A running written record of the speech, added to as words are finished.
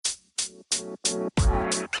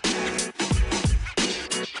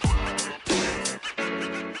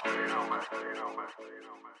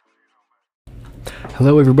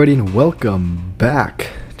Hello everybody and welcome back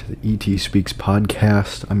to the ET Speaks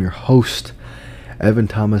podcast. I'm your host, Evan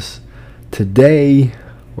Thomas. Today,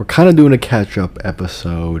 we're kind of doing a catch-up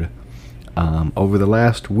episode. Over the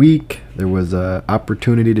last week, there was an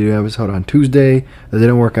opportunity to do an episode on Tuesday that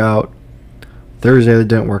didn't work out, Thursday that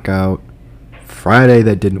didn't work out, Friday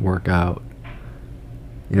that didn't work out.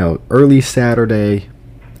 Early Saturday,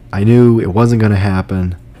 I knew it wasn't going to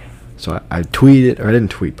happen, so I tweeted, or I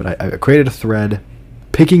didn't tweet, but I created a thread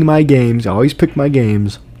picking my games. I always pick my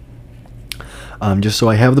games, just so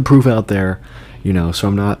I have the proof out there, so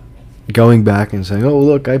I'm not going back and saying, oh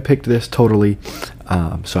look, I picked this totally.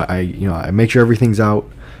 So I make sure everything's out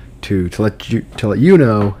to let you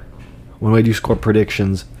know when I do score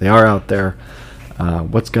predictions. They are out there,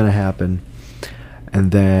 what's gonna happen,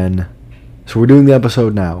 and then so we're doing the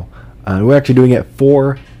episode now. We're actually doing it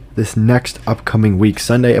for this next upcoming week.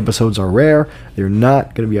 Sunday episodes are rare; they're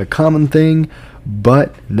not gonna be a common thing.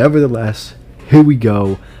 But nevertheless, here we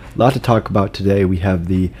go. A lot to talk about today. We have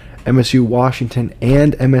the MSU Washington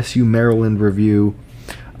and MSU Maryland review.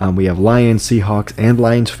 We have Lions Seahawks and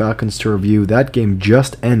Lions Falcons to review. That game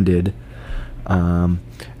just ended. And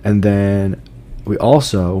then we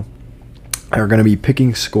also are going to be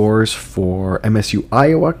picking scores for MSU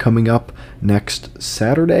Iowa coming up next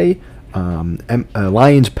Saturday.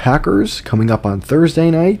 Lions Packers coming up on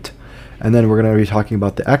Thursday night. And then we're going to be talking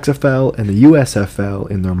about the XFL and the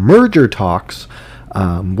USFL in their merger talks.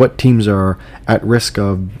 What teams are at risk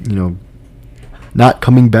of, not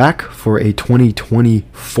coming back for a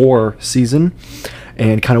 2024 season,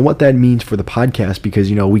 and kind of what that means for the podcast,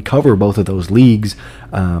 because, we cover both of those leagues.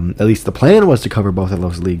 At least the plan was to cover both of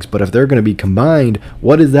those leagues. But if they're going to be combined,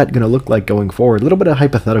 what is that going to look like going forward? A little bit of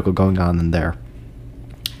hypothetical going on in there.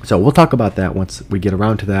 So we'll talk about that once we get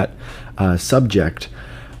around to that subject.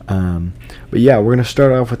 But yeah, we're going to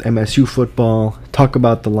start off with MSU football, talk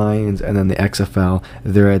about the Lions, and then the XFL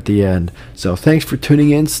there at the end. So thanks for tuning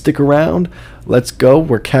in. Stick around. Let's go.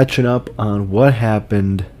 We're catching up on what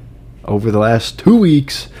happened over the last 2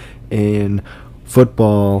 weeks in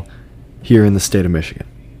football here in the state of Michigan.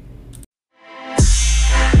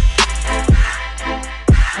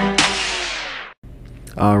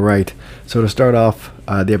 All right. So to start off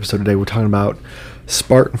the episode today, we're talking about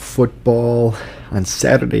Spartan football. On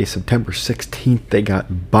Saturday, September 16th, they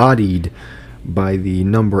got bodied by the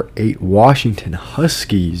number 8 Washington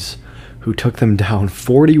Huskies, who took them down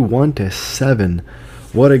 41-7.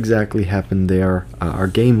 What exactly happened there? Our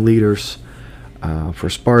game leaders for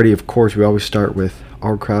Sparty, of course, we always start with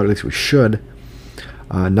our crowd, at least we should.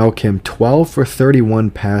 No Kim, 12 for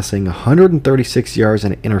 31 passing, 136 yards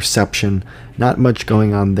and an interception. Not much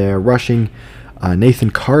going on there. Rushing, Nathan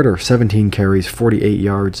Carter, 17 carries, 48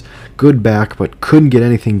 yards. Good back, but couldn't get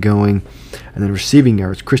anything going. And then receiving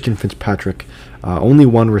yards, Christian Fitzpatrick, only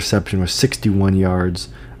one reception with 61 yards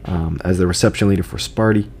as the reception leader for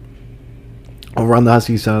Sparty. Over on the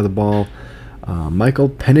Huskies side of the ball, Michael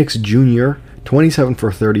Penix Jr., 27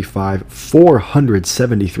 for 35,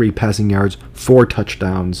 473 passing yards, 4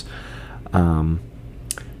 touchdowns. On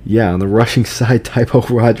the rushing side, Typo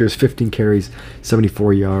Rogers, 15 carries,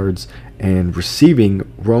 74 yards. And receiving,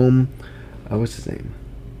 Rome, what's his name?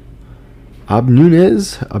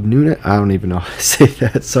 Abnunez? I don't even know how to say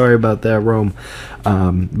that. Sorry about that, Rome.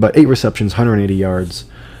 But 8 receptions, 180 yards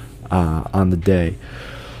on the day.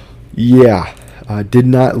 Yeah, did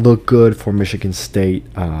not look good for Michigan State.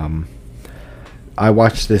 I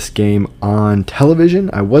watched this game on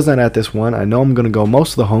television. I was not at this one. I know I'm going to go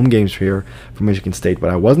most of the home games here for Michigan State,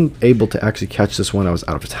 but I wasn't able to actually catch this one. I was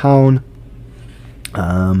out of town.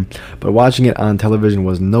 But watching it on television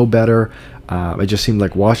was no better. It just seemed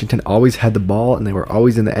like Washington always had the ball and they were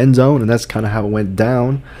always in the end zone, and that's kind of how it went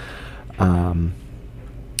down.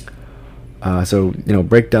 So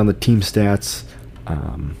break down the team stats.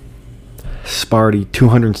 Sparty,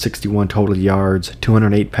 261 total yards,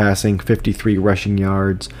 208 passing, 53 rushing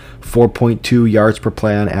yards, 4.2 yards per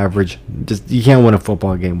play on average. Just, you can't win a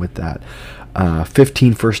football game with that.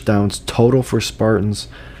 15 first downs total for Spartans.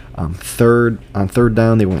 Third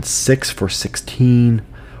down, they went 6 for 16.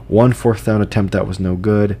 1 fourth down attempt that was no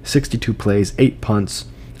good. 62 plays, 8 punts,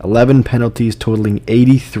 11 penalties totaling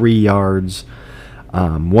 83 yards.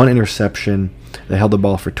 1 interception. They held the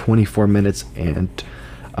ball for 24 minutes and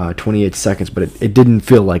 28 seconds, but it didn't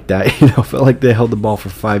feel like that. It felt like they held the ball for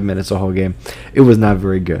 5 minutes the whole game. It was not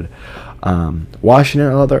very good.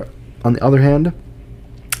 Washington, on the other hand,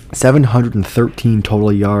 713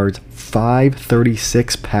 total yards,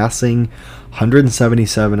 536 passing,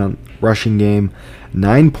 177 on rushing game,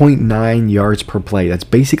 9.9 yards per play. That's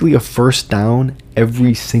basically a first down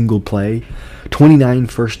every single play. 29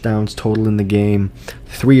 first downs total in the game,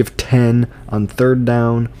 3 of 10 on third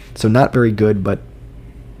down. So not very good, but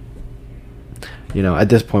at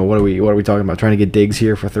this point, what are we talking about? Trying to get digs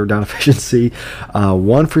here for third down efficiency.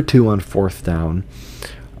 1 for 2 on fourth down.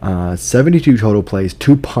 72 total plays,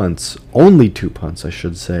 2 punts, only 2 punts, I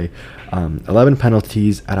should say. 11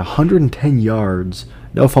 penalties at 110 yards,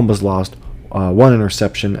 no fumbles lost, 1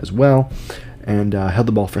 interception as well, and held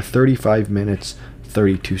the ball for 35 minutes,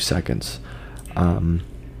 32 seconds.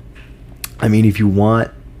 If you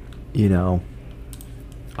want,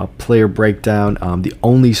 a player breakdown, the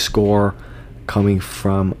only score coming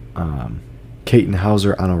from Katon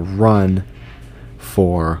Hauser on a run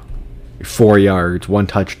for 4 yards, 1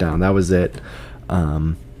 touchdown. That was it.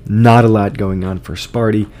 Not a lot going on for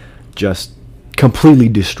Sparty. Just completely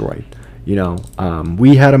destroyed.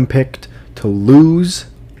 We had them picked to lose.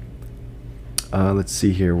 Let's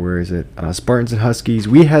see here. Where is it? Spartans and Huskies.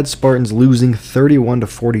 We had Spartans losing 45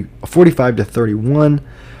 to 31.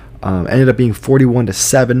 Ended up being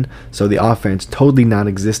 41-7. So the offense totally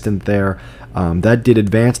non-existent there. That did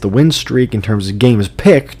advance the win streak in terms of games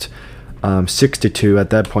picked. 6-2. At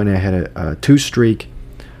that point, I had a 2 streak,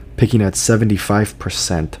 picking at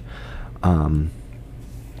 75%.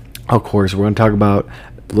 Of course, we're going to talk about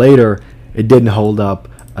later. It didn't hold up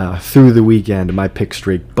through the weekend, my pick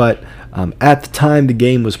streak. But at the time the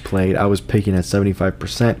game was played, I was picking at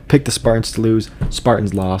 75%. Picked the Spartans to lose.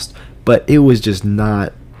 Spartans lost. But it was just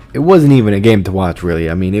not. It wasn't even a game to watch, really.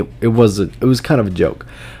 It was kind of a joke.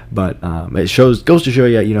 But it goes to show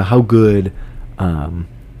you, how good.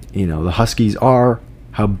 The Huskies are,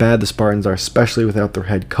 how bad the Spartans are, especially without their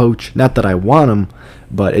head coach. Not that I want them,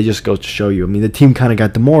 but it just goes to show you. The team kind of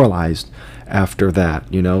got demoralized after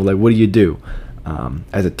that. What do you do?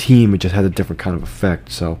 As a team, it just has a different kind of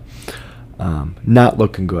effect. So, not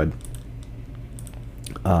looking good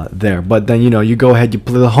there. But then, you go ahead, you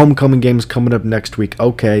play the homecoming games coming up next week.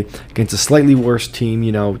 Okay, against a slightly worse team,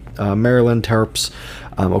 Maryland Terps.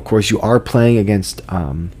 Of course, you are playing against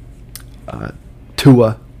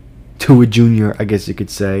Tua Jr., I guess you could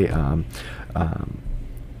say.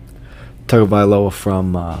 Tagovailoa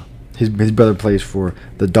from his brother plays for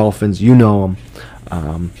the Dolphins. You know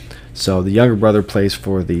him. So the younger brother plays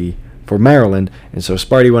for Maryland, and so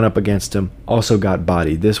Sparty went up against him. Also got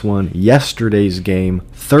bodied. This one, yesterday's game,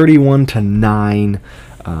 31-9.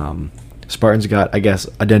 Spartans got, I guess,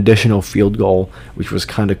 an additional field goal, which was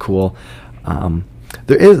kind of cool.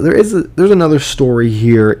 There's another story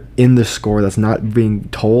here in the score that's not being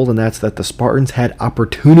told, and that's that the Spartans had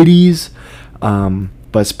opportunities,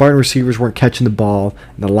 but Spartan receivers weren't catching the ball,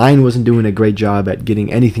 and the line wasn't doing a great job at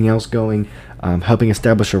getting anything else going, helping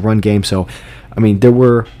establish a run game. So,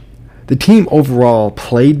 the team overall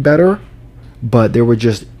played better, but there were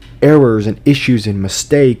just errors and issues and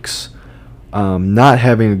mistakes, not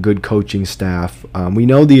having a good coaching staff. We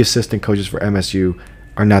know the assistant coaches for MSU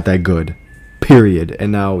are not that good. Period.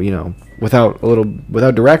 And now, without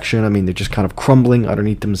direction, they're just kind of crumbling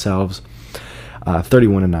underneath themselves.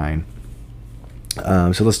 31-9.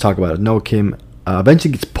 So let's talk about it. Noah Kim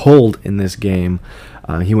eventually gets pulled in this game.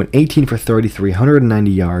 He went 18 for 33,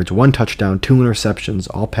 190 yards, 1 touchdown, 2 interceptions,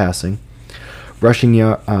 all passing. Rushing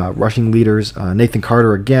leaders, Nathan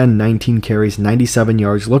Carter again, 19 carries, 97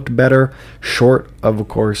 yards. Looked better, short of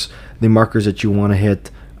course, the markers that you want to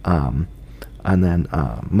hit. And then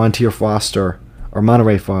Monterey Foster,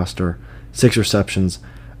 6 receptions,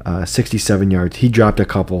 67 yards. He dropped a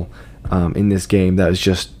couple in this game. That was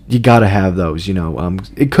just, you got to have those.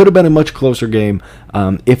 It could have been a much closer game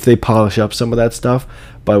if they polish up some of that stuff.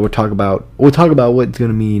 But we'll talk about what it's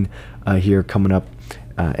going to mean here coming up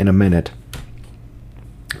in a minute.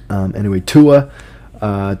 Anyway, Tua,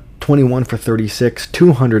 21 for 36,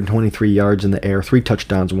 223 yards in the air, 3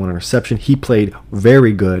 touchdowns, 1 interception. He played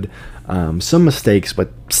very good. Some mistakes,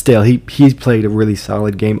 but still, he's played a really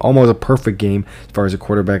solid game, almost a perfect game as far as a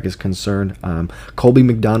quarterback is concerned. Colby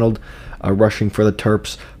McDonald rushing for the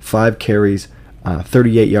Terps, 5 carries,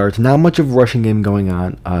 38 yards. Not much of a rushing game going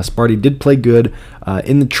on. Sparty did play good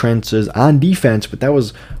in the trenches on defense, but that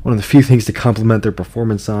was one of the few things to compliment their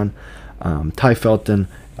performance on. Ty Felton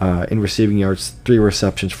in receiving yards, 3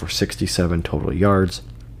 receptions for 67 total yards.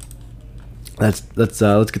 Let's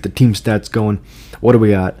get the team stats going. What do we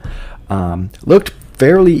got? Looked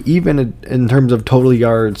fairly even in terms of total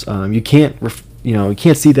yards. You can't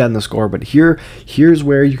see that in the score, but here's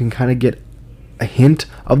where you can kind of get a hint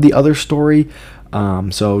of the other story.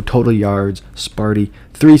 So total yards, Sparty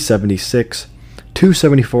 376,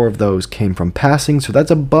 274 of those came from passing, so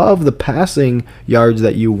that's above the passing yards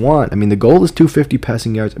that you want. I mean, the goal is 250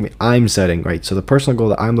 passing yards. I mean, I'm setting, right? So the personal goal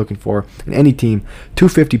that I'm looking for in any team,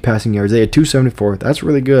 250 passing yards. They had 274. That's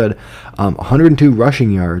really good. 102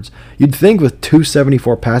 rushing yards. You'd think with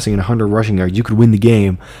 274 passing and 100 rushing yards, you could win the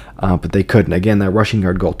game, but they couldn't. Again, that rushing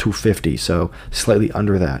yard goal, 250, so slightly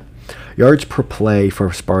under that. Yards per play for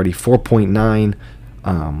Sparty,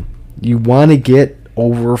 4.9. You want to get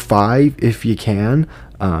over 5 if you can,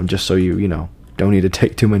 just so you don't need to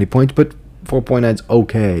take too many points, but 4.9 is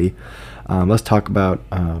okay. Let's talk about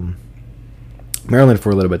Maryland for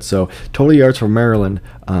a little bit. So total yards for Maryland,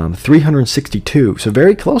 362, so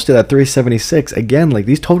very close to that 376. Again, like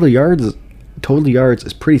these total yards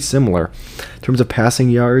is pretty similar. In terms of passing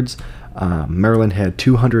yards, Maryland had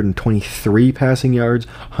 223 passing yards,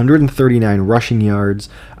 139 rushing yards.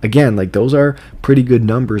 Again, like those are pretty good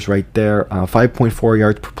numbers right there. 5.4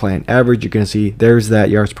 yards per play on average. You're going to see there's that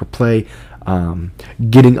yards per play,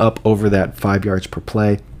 getting up over that 5 yards per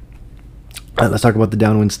play. Let's talk about the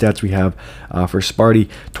downwind stats we have for Sparty.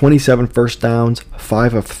 27 first downs,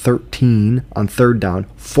 5 of 13 on third down,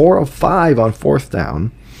 4 of 5 on fourth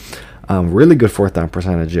down. Really good fourth down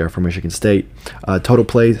percentage there for Michigan State. Total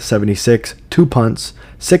plays, 76, 2 punts,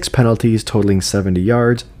 6 penalties totaling 70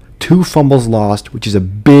 yards, 2 fumbles lost, which is a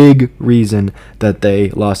big reason that they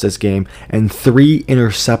lost this game, and 3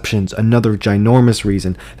 interceptions, another ginormous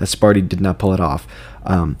reason that Sparty did not pull it off.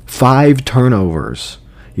 5 turnovers.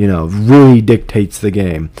 Really dictates the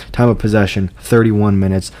game. Time of possession, 31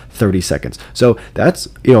 minutes, 30 seconds. So that's,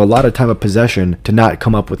 a lot of time of possession to not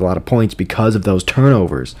come up with a lot of points because of those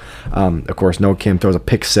turnovers. Of course, Noah Kim throws not a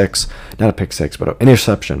pick six, but an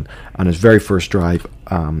interception on his very first drive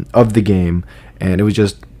of the game. And it was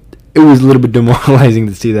a little bit demoralizing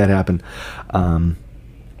to see that happen.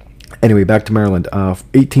 Anyway, back to Maryland.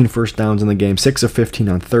 18 first downs in the game, 6 of 15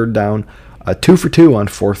 on third down, 2 for 2 on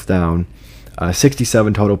fourth down.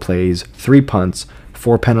 67 total plays, 3 punts,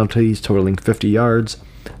 4 penalties totaling 50 yards,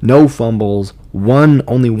 no fumbles,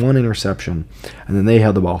 only one interception, and then they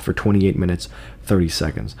held the ball for 28 minutes, 30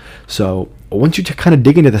 seconds. So once you kind of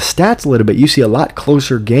dig into the stats a little bit, you see a lot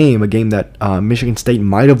closer game, a game that Michigan State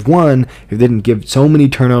might have won if they didn't give so many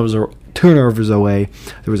turnovers away.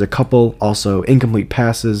 There was a couple also incomplete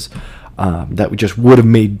passes that just would have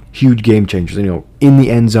made huge game changers, in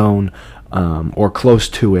the end zone or close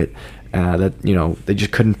to it. They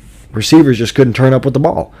just couldn't. Receivers just couldn't turn up with the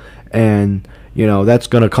ball, and that's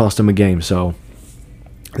going to cost them a game. So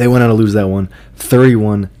they went on to lose that one,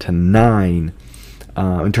 31-9.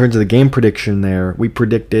 In terms of the game prediction, there we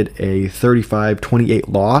predicted a 35-28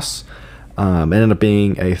 loss. Ended up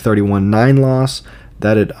being a 31-9 loss.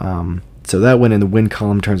 So that went in the win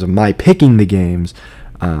column in terms of my picking the games.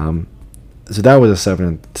 So that was a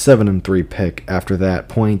 7-3 pick after that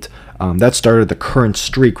point. That started the current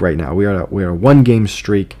streak right now. We are a 1-game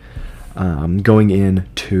streak going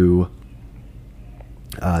into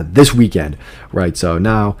this weekend, right? So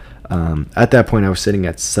now at that point I was sitting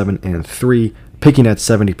at 7-3, picking at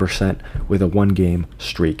 70% with a 1-game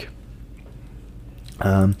streak.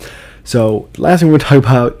 So last thing we're going to talk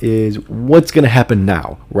about is what's going to happen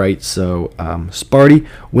now, right? So Sparty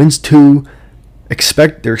wins 2.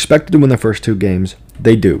 They're expected to win the first 2 games.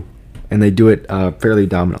 They do, and they do it fairly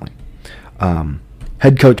dominantly.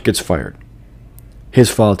 Head coach gets fired. His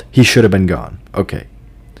fault. He should have been gone. Okay.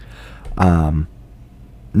 Now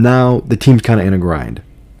the team's kind of in a grind.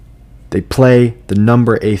 They play the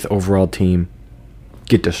number 8th overall team,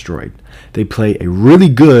 get destroyed. They play a really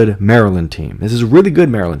good Maryland team. This is a really good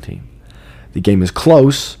Maryland team. The game is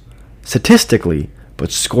close statistically,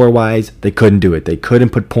 but score-wise, they couldn't do it. They couldn't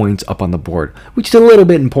put points up on the board, which is a little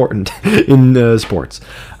bit important in sports.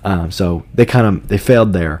 So they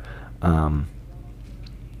failed there.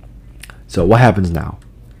 So what happens now?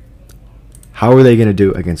 How are they going to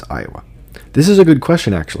do against Iowa? This is a good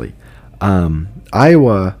question, actually.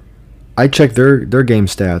 Iowa, I check their game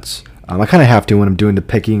stats. I kind of have to when I'm doing the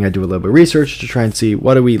picking. I do a little bit of research to try and see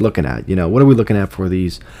what are we looking at. What are we looking at for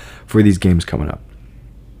these games coming up?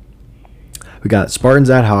 We got Spartans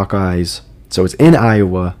at Hawkeyes. So it's in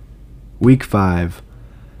Iowa, week 5.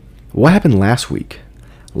 What happened last week?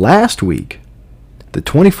 Last week, the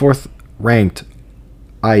 24th ranked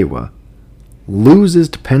Iowa loses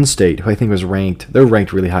to Penn State, who I think was ranked. They're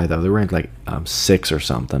ranked really high, though. They're ranked like 6 or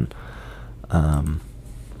something.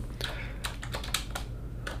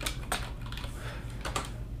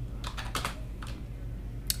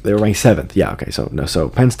 They were ranked 7th. Yeah, okay. So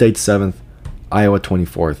Penn State 7th, Iowa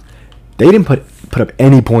 24th. They didn't put up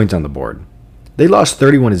any points on the board. They lost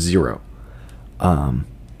 31-0.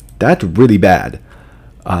 That's really bad.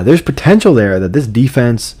 there's potential there that this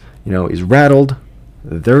defense, is rattled.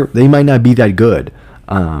 They might not be that good,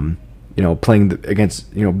 playing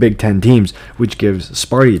against, Big Ten teams, which gives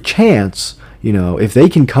Sparty a chance, if they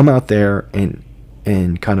can come out there and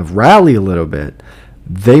kind of rally a little bit,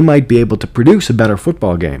 they might be able to produce a better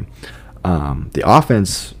football game. The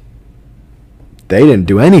offense, they didn't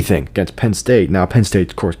do anything against Penn State. Now, Penn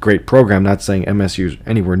State's, of course, great program. Not saying MSU's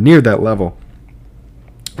anywhere near that level.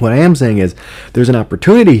 What I am saying is there's an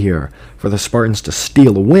opportunity here for the Spartans to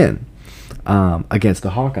steal a win against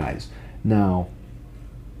the Hawkeyes. Now,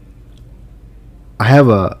 I have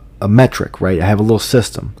a metric, right? I have a little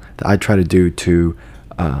system that I try to do to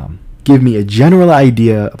give me a general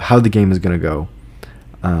idea of how the game is going to go.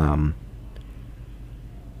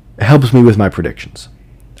 It helps me with my predictions.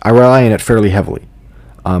 I rely on it fairly heavily,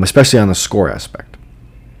 especially on the score aspect.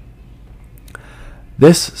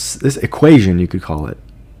 This equation, you could call it,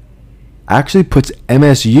 actually puts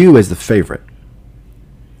MSU as the favorite.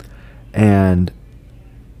 And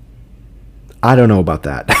I don't know about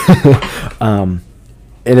that.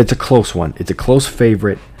 And it's a close one. It's a close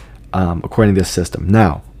favorite according to this system.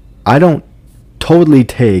 Now, I don't totally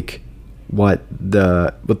take what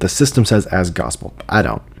the system says as gospel. I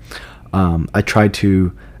don't. I try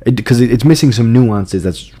to, because it's missing some nuances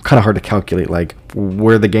that's kind of hard to calculate, like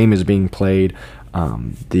where the game is being played,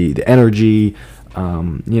 the energy,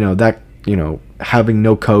 having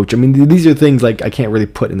no coach. I mean, these are things like I can't really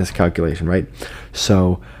put in this calculation, right?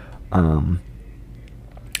 So I'm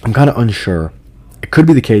kind of unsure. It could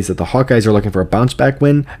be the case that the Hawkeyes are looking for a bounce back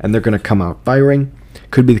win and they're going to come out firing.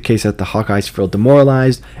 Could be the case that the Hawkeyes feel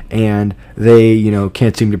demoralized and they,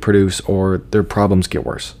 can't seem to produce, or their problems get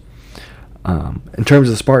worse. In terms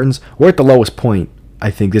of the Spartans, we're at the lowest point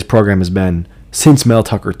I think this program has been since Mel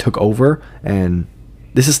Tucker took over, and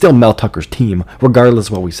this is still Mel Tucker's team, regardless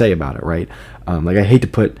of what we say about it, right? I hate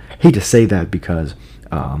to say that because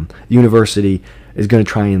the university is going to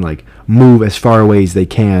try and move as far away as they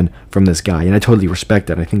can from this guy, and I totally respect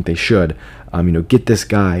that. I think they should, get this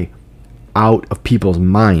guy out of people's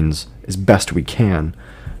minds as best we can.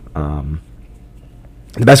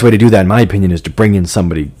 The best way to do that, in my opinion, is to bring in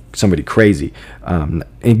somebody crazy, in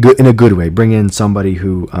a good way. Bring in somebody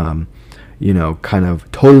who, kind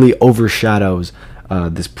of totally overshadows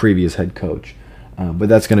this previous head coach. But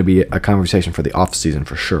that's going to be a conversation for the off season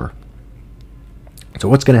for sure. So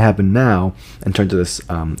what's going to happen now in terms of this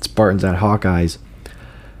Spartans at Hawkeyes?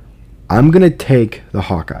 I'm going to take the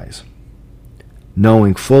Hawkeyes,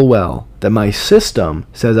 knowing full well that my system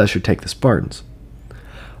says I should take the Spartans.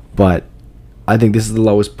 But I think this is the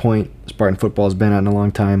lowest point Spartan football has been at in a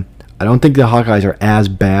long time. I don't think the Hawkeyes are as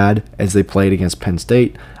bad as they played against Penn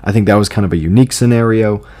State. I think that was kind of a unique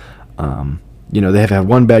scenario. They have had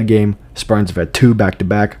one bad game. Spartans have had two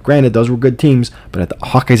back-to-back. Granted, those were good teams, but the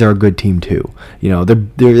Hawkeyes are a good team too.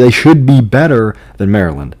 They should be better than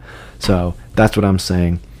Maryland. So that's what I'm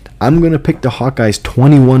saying. I'm going to pick the Hawkeyes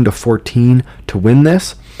 21-14 to win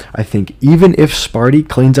this. I think even if Sparty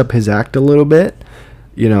cleans up his act a little bit,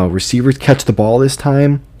 receivers catch the ball this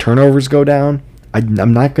time, turnovers go down,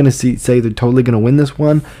 I'm not going to say they're totally going to win this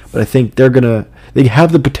one, but I think they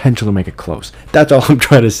have the potential to make it close. That's all I'm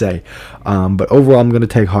trying to say. But overall, I'm going to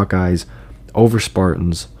take Hawkeyes over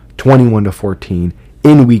Spartans 21-14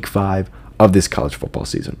 in Week 5 of this college football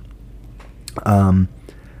season. And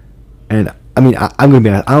I'm going to be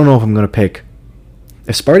honest, I don't know if I'm going to pick.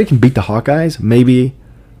 If Sparty can beat the Hawkeyes, maybe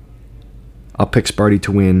I'll pick Sparty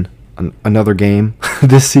to win another game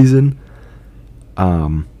this season.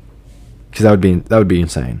 Because that would be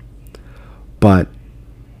insane. But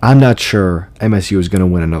I'm not sure MSU is going to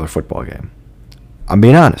win another football game. I'm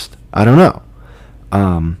being honest. I don't know.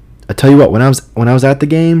 I tell you what, when I was at the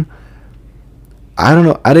game, I don't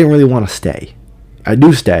know. I didn't really want to stay. I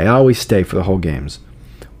do stay. I always stay for the whole games,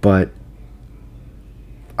 but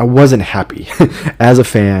I wasn't happy as a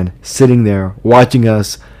fan sitting there watching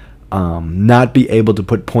us not be able to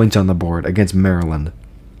put points on the board against Maryland,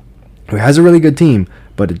 who has a really good team.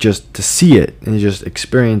 But just to see it and just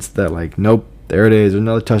experience that, nope, there it is,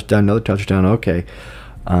 another touchdown, okay.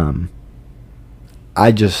 I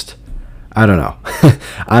don't know.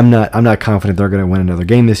 I'm not confident they're going to win another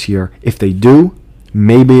game this year. If they do,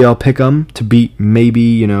 maybe I'll pick them to beat.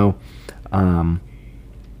 Maybe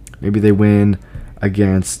maybe they win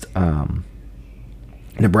against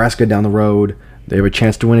Nebraska down the road. They have a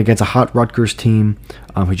chance to win against a hot Rutgers team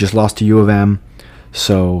who just lost to U of M.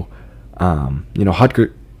 So.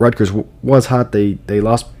 Rutgers was hot. They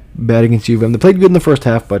lost bad against U of M. They played good in the first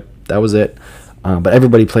half, but that was it. But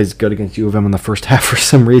everybody plays good against U of M in the first half for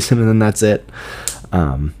some reason, and then that's it.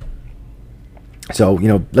 So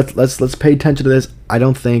let's pay attention to this. I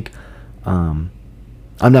don't think I'm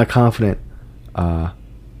not confident. I'm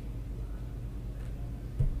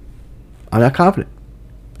not confident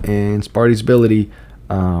in Sparty's ability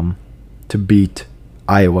to beat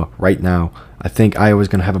Iowa right now. I think Iowa's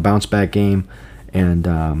going to have a bounce back game, and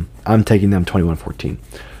I'm taking them 21-14.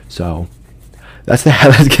 So that's that.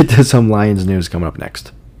 Let's get to some Lions news coming up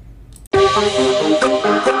next.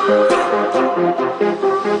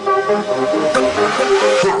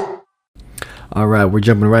 All right, we're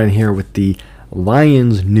jumping right in here with the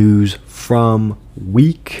Lions news from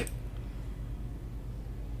week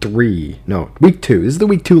 2. This is the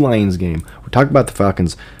week 2 Lions game. We're talking about the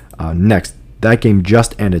Falcons next. That game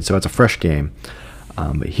just ended, so it's a fresh game.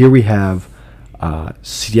 But here we have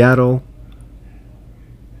Seattle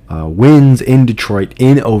wins in Detroit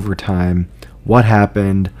in overtime. What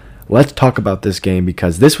happened? Let's talk about this game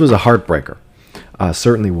because this was a heartbreaker.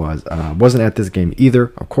 Certainly was. Wasn't at this game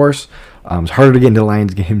either, of course. It's harder to get into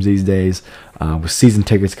Lions games these days with season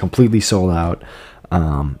tickets completely sold out.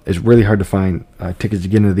 It's really hard to find tickets to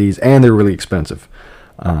get into these, and they're really expensive.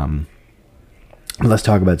 Let's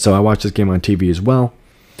talk about it. So I watched this game on TV as well.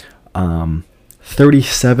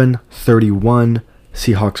 37-31,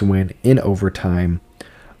 Seahawks win in overtime.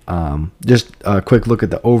 Just a quick look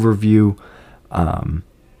at the overview.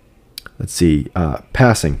 Let's see.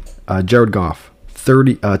 Passing. Jared Goff,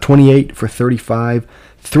 28 for 35,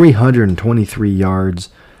 323 yards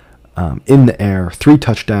in the air, 3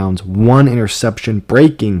 touchdowns, 1 interception,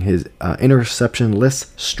 breaking his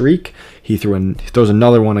interception-less streak. He throws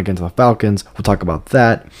another one against the Falcons. We'll talk about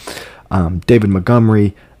that. David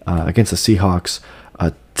Montgomery against the Seahawks,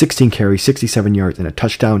 16 carries, 67 yards, and a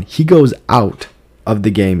touchdown. He goes out of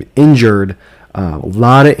the game injured. A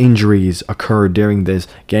lot of injuries occurred during this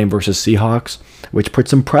game versus Seahawks, which put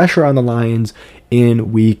some pressure on the Lions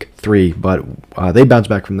in week 3. But they bounced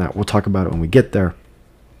back from that. We'll talk about it when we get there.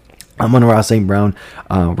 Amon-Ra St. Brown,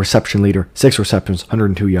 reception leader, 6 receptions,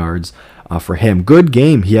 102 yards for him. Good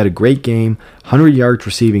game. He had a great game. 100 yards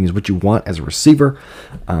receiving is what you want as a receiver.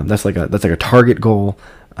 That's like a target goal.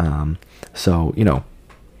 So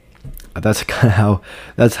that's kind of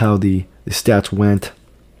how the stats went.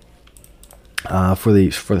 For the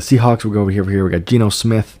Seahawks, we'll go over here. We got Geno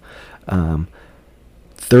Smith,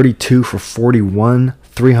 32 for 41,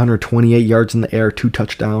 328 yards in the air, 2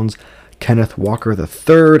 touchdowns. Kenneth Walker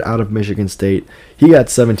III out of Michigan State. He got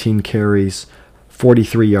 17 carries,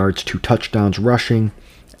 43 yards, 2 touchdowns rushing.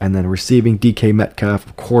 And then receiving, DK Metcalf,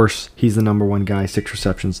 of course, he's the number 1 guy, 6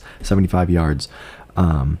 receptions, 75 yards.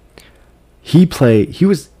 He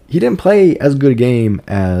didn't play as good a game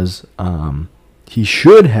as he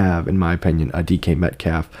should have, in my opinion, a DK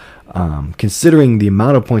Metcalf. Considering the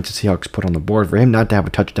amount of points the Seahawks put on the board, for him not to have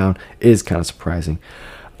a touchdown is kind of surprising.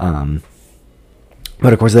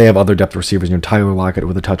 But of course, they have other depth receivers. Tyler Lockett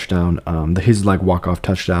with a touchdown. His walk-off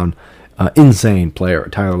touchdown. Insane player,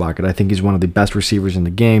 Tyler Lockett. I think he's one of the best receivers in the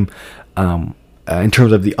game. In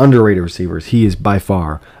terms of the underrated receivers, he is by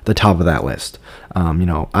far the top of that list.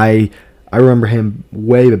 I remember him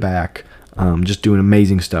way back, just doing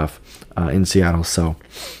amazing stuff in Seattle. So,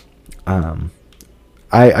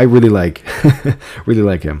 I really like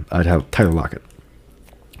him. Tyler Lockett.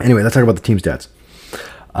 Anyway, let's talk about the team stats.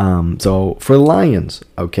 So for the Lions,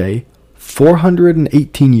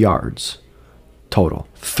 418 yards total,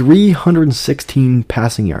 316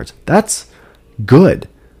 passing yards. That's good.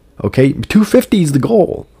 250 is the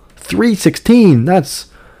goal. 316, that's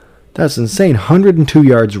insane. 102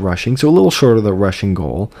 yards rushing, so a little short of the rushing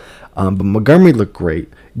goal. But Montgomery looked great.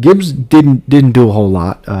 Gibbs didn't do a whole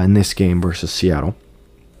lot in this game versus Seattle.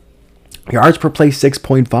 Yards per play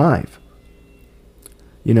 6.5.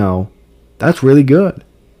 That's really good.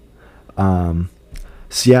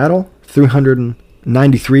 Seattle,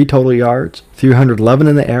 393 total yards, 311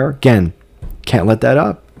 in the air. Again, can't let that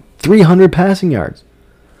up. 300 passing yards.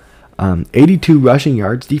 82 rushing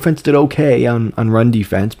yards. Defense did okay on run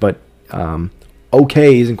defense, but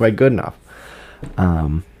okay isn't quite good enough.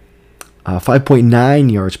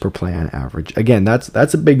 5.9 yards per play on average. Again,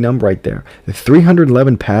 that's a big number right there. The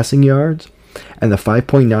 311 passing yards and the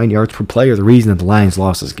 5.9 yards per play are the reason that the Lions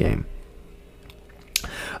lost this game.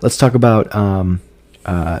 Let's talk about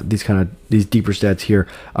these deeper stats here.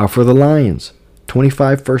 For the Lions,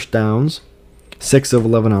 25 first downs, 6 of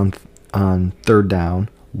 11 on third down,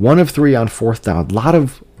 1 of 3 on fourth down. A lot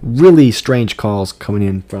of really strange calls coming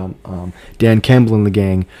in from Dan Campbell and the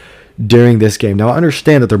gang during this game. Now, I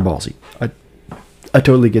understand that they're ballsy. I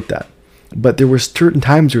totally get that. But there were certain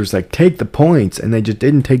times where it was take the points, and they just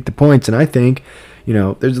didn't take the points. And I think,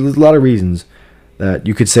 there's a lot of reasons that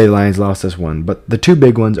you could say the Lions lost this one. But the two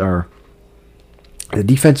big ones are the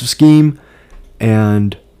defensive scheme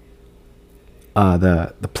and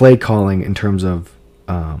the play calling in terms of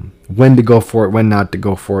when to go for it, when not to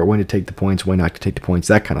go for it, when to take the points, when not to take the points,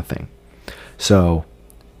 that kind of thing. So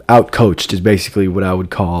outcoached is basically what I would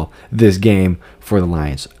call this game for the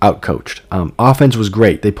Lions. Outcoached. Offense was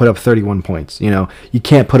great. They put up 31 points. You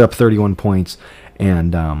can't put up 31 points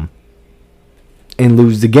and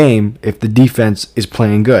lose the game if the defense is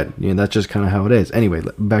playing good. That's just kind of how it is. Anyway,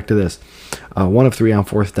 back to this. 1 of 3 on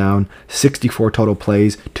fourth down, 64 total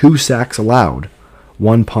plays, 2 sacks allowed,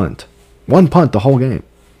 1 punt. 1 punt the whole game.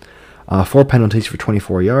 4 penalties for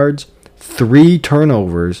 24 yards, 3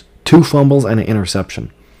 turnovers, 2 fumbles, and an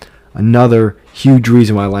interception. Another huge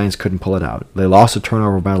reason why Lions couldn't pull it out. They lost a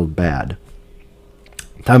turnover battle bad.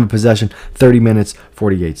 Time of possession, 30 minutes,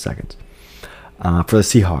 48 seconds. For the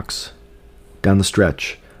Seahawks, down the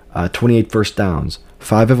stretch, 28 first downs,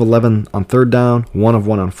 5 of 11 on third down, 1 of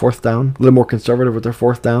 1 on fourth down. A little more conservative with their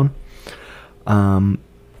fourth down.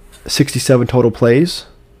 67 total plays,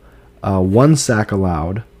 1 sack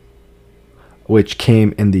allowed, which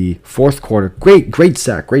came in the fourth quarter. Great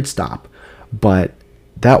sack, great stop. But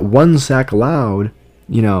that 1 sack allowed,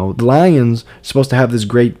 the Lions are supposed to have this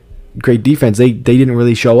great defense. They didn't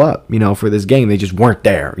really show up, for this game. They just weren't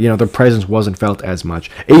there. Their presence wasn't felt as much.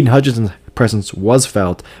 Aiden Hutchinson's presence was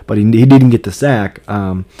felt, but he didn't get the sack.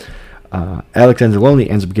 Alex Anzalone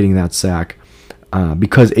ends up getting that sack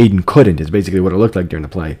because Aiden couldn't, is basically what it looked like during the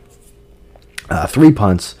play. 3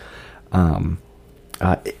 punts, 9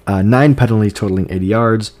 penalties totaling 80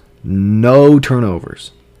 yards, no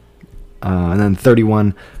turnovers. And then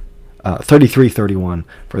 33-31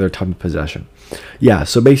 for their time of possession. Yeah,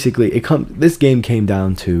 so basically this game came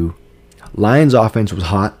down to Lions offense was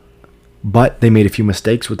hot, but they made a few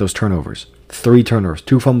mistakes with those turnovers. 3 turnovers,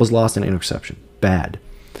 2 fumbles lost, and an interception. Bad.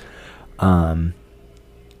 And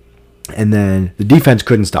then the defense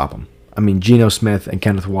couldn't stop them. Geno Smith and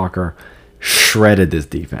Kenneth Walker shredded this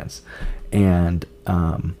defense. And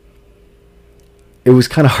it was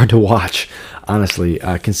kind of hard to watch, honestly,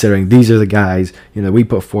 considering these are the guys we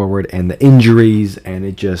put forward, and the injuries, and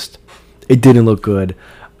it didn't look good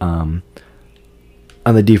on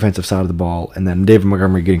the defensive side of the ball. And then David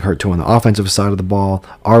Montgomery getting hurt too on the offensive side of the ball.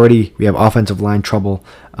 Already we have offensive line trouble,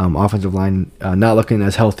 offensive line not looking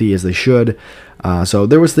as healthy as they should. So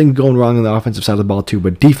there was things going wrong on the offensive side of the ball too,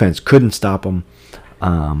 but defense couldn't stop them.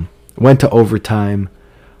 Went to overtime.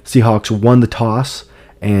 Seahawks won the toss,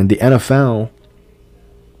 and the NFL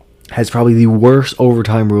has probably the worst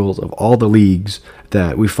overtime rules of all the leagues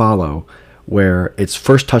that we follow, where it's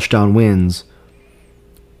first touchdown wins,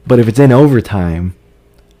 but if it's in overtime,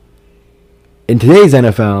 in today's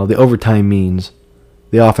NFL, the overtime means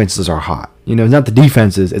the offenses are hot. It's not the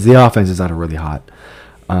defenses, it's the offenses that are really hot.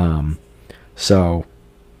 So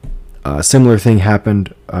a similar thing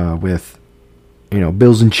happened with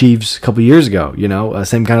Bills and Chiefs a couple years ago,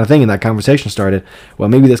 same kind of thing, and that conversation started. Well,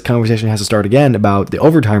 maybe this conversation has to start again about the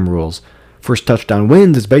overtime rules. First touchdown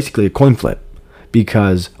wins is basically a coin flip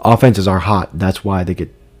because offenses are hot. That's why it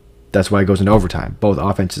goes into overtime. Both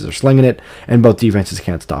offenses are slinging it, and both defenses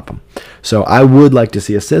can't stop them. So I would like to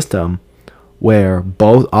see a system where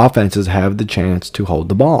both offenses have the chance to hold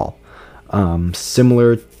the ball,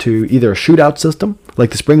 similar to either a shootout system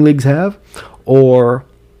like the spring leagues have, or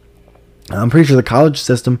I'm pretty sure the college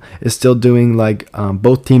system is still doing like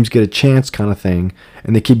both teams get a chance kind of thing,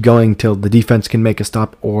 and they keep going till the defense can make a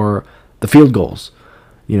stop or the field goals.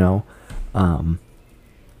 Field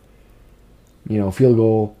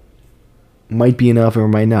goal might be enough or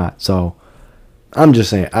might not. So I'm just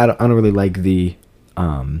saying I don't really like the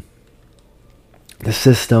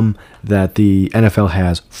system that the NFL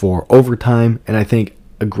has for overtime, and I think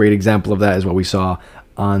a great example of that is what we saw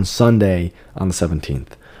on Sunday on the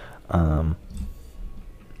 17th.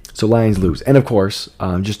 So Lions lose. And of course,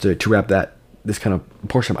 just to wrap this kind of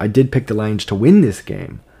portion up, I did pick the Lions to win this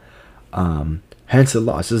game. Hence the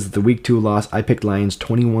loss. This is the week 2 loss. I picked Lions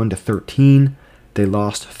 21-13. They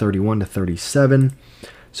lost 31-37.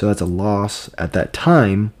 So that's a loss at that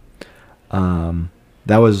time. I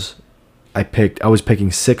was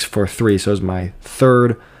picking 6 for 3. So it was my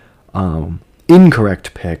third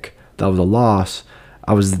incorrect pick. That was a loss.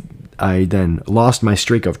 I then lost my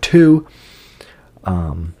streak of 2,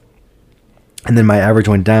 and then my average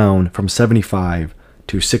went down from 75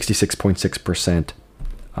 to 66.6%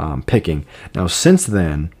 picking. Now, since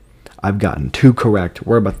then, I've gotten 2 correct.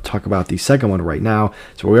 We're about to talk about the second one right now.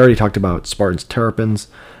 So we already talked about Spartans Terrapins.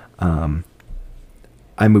 I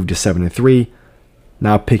moved to 7-3.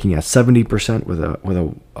 Now picking at 70% with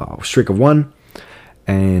a streak of 1,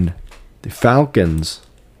 and the Falcons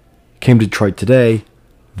came to Detroit today.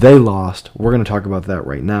 They lost. We're going to talk about that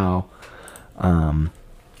right now.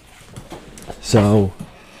 So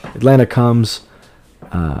Atlanta comes.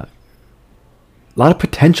 A lot of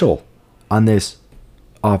potential on this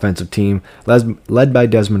offensive team, led by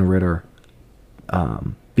Desmond Ridder.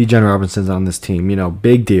 Bijan Robinson's on this team.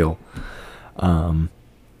 Big deal.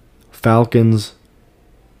 Falcons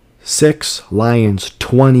 6, Lions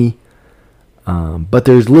 20. But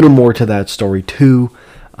there's a little more to that story too.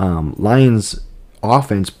 Lions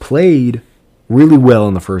offense played really well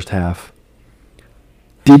in the first half.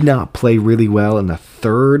 Did not play really well in the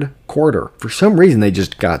third quarter. For some reason, they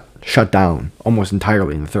just got shut down almost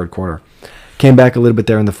entirely in the third quarter. Came back a little bit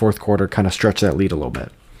there in the fourth quarter, kind of stretched that lead a little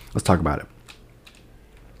bit. Let's talk about it.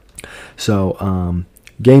 So,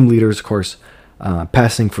 game leaders, of course,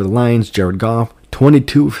 passing for the Lions, Jared Goff,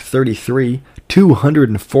 22 for 33,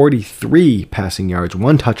 243 passing yards,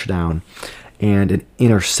 1 touchdown, and an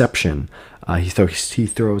interception. He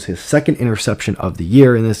throws his second interception of the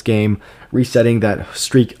year in this game, resetting that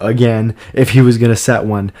streak again. If he was going to set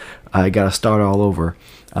one, got to start all over.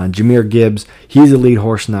 Jahmyr Gibbs, he's the lead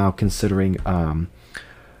horse now, considering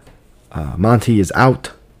Monty is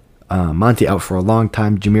out. Monty out for a long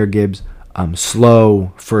time. Jahmyr Gibbs,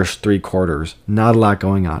 slow first 3 quarters. Not a lot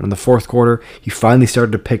going on. In the fourth quarter, he finally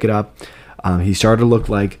started to pick it up. He started to look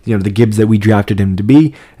like the Gibbs that we drafted him to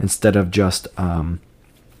be, instead of just a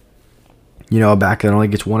back that only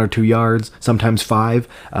gets 1 or 2 yards, sometimes 5.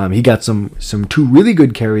 He got some 2 really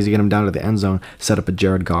good carries to get him down to the end zone, set up a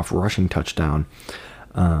Jared Goff rushing touchdown.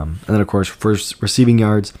 And then, of course, first receiving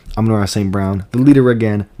yards, Amon-Ra St. Brown, the leader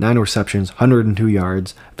again, 9 receptions, 102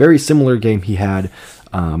 yards. Very similar game he had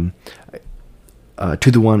to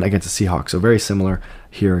the one against the Seahawks. So very similar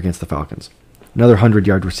here against the Falcons. Another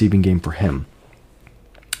 100-yard receiving game for him.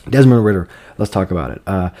 Desmond Ridder, let's talk about it.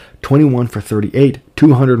 21 for 38,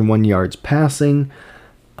 201 yards passing,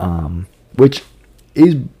 which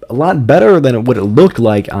is a lot better than what it looked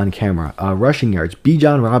like on camera. Rushing yards,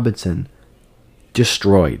 Bijan Robinson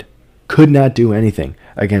destroyed. Could not do anything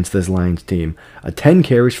against this Lions team. 10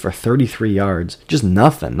 carries for 33 yards. Just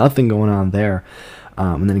nothing going on there.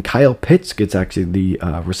 And then Kyle Pitts gets actually the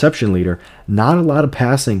reception leader. Not a lot of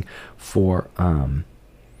passing for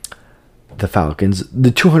the Falcons. The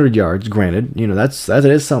 200 yards, granted, that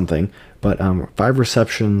is something, but 5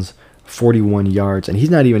 receptions, 41 yards, and he's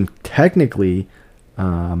not even technically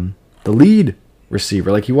the lead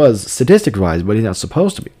receiver like he was statistics-wise, but he's not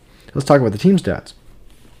supposed to be. Let's talk about the team stats.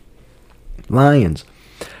 Lions.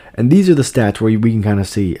 And these are the stats where we can kind of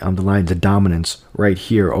see the Lions' dominance right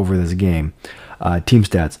here over this game. Team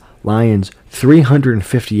stats. Lions,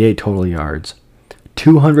 358 total yards,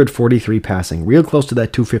 243 passing, real close to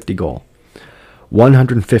that 250 goal.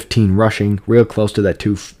 115 rushing, real close to that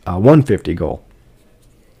 150 goal.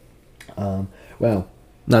 Well,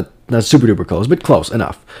 not super duper close, but close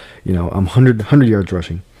enough. 100 yards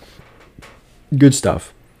rushing. Good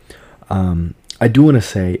stuff. I do want to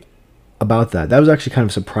say about that was actually kind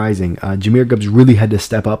of surprising. Jahmyr Gibbs really had to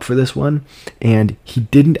step up for this one, and he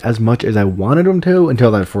didn't as much as I wanted him to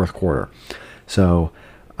until that fourth quarter. So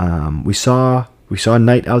we saw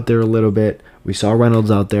Knight out there a little bit. We saw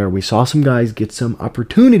Reynolds out there. We saw some guys get some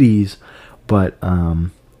opportunities, but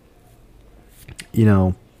or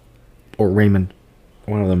Raymond,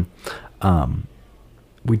 one of them.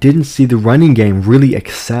 We didn't see the running game really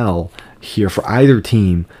excel here for either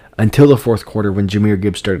team until the fourth quarter, when Jahmyr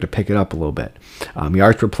Gibbs started to pick it up a little bit.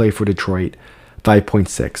 Yards per play for Detroit,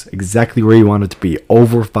 5.6, exactly where you want it to be,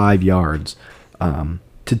 over 5 yards,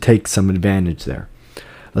 to take some advantage there.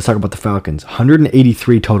 Let's talk about the Falcons.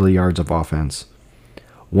 183 total yards of offense,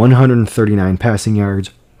 139 passing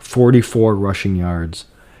yards, 44 rushing yards,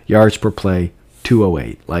 yards per play,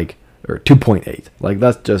 208, or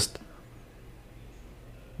 2.8.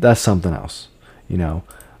 That's something else,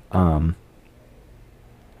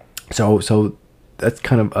 So that's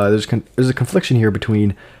kind of there's a confliction here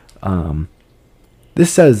between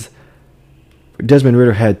this says Desmond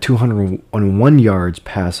Ridder had 201 yards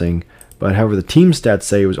passing, but however the team stats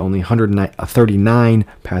say it was only 139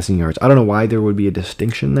 passing yards. I don't know why there would be a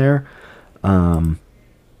distinction there.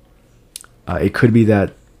 It could be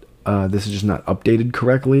that this is just not updated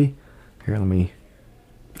correctly. Here, let me.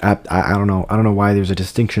 I don't know. I don't know why there's a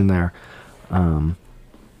distinction there. And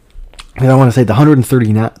I want to say the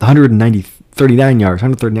 139 yards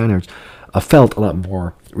felt a lot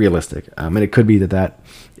more realistic. And it could be that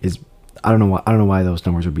is, I don't know why those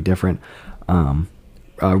numbers would be different.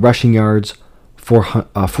 Rushing yards,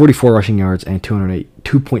 44 rushing yards and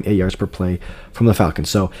 2.8 yards per play from the Falcons.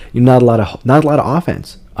 So not a lot of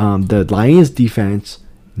offense. The Lions defense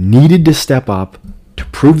needed to step up to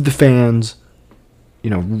prove the fans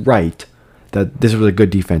right that this was a good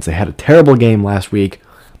defense. They had a terrible game last week.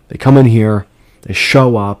 They come in here, they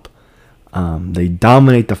show up, they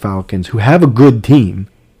dominate the Falcons, who have a good team,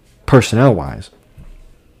 personnel-wise.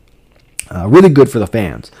 Really good for the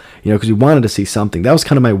fans, because we wanted to see something. That was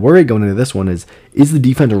kind of my worry going into this one: is the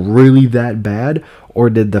defense really that bad, or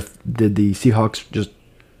did the Seahawks just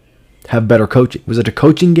have better coaching? Was it a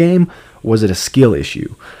coaching game? Or was it a skill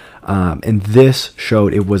issue? And this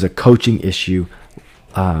showed it was a coaching issue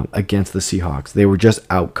against the Seahawks. They were just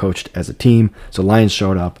outcoached as a team. So Lions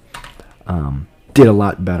showed up, did a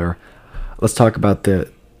lot better. Let's talk about the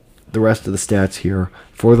rest of the stats here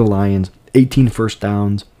for the Lions. 18 first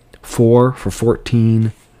downs. 4 for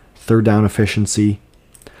 14, third down efficiency.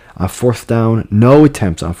 Fourth down, no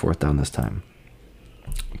attempts on fourth down this time.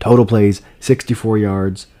 Total plays, 64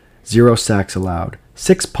 yards, 0 sacks allowed,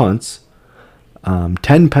 6 punts,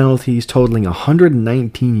 10 penalties totaling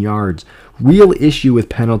 119 yards. Real issue with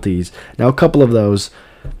penalties. Now, a couple of those,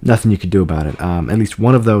 nothing you could do about it. At least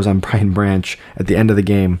one of those on Brian Branch at the end of the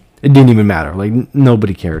game. It didn't even matter.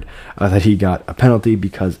 Nobody cared that he got a penalty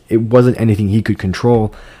because it wasn't anything he could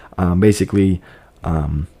control. Basically,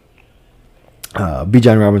 Bijan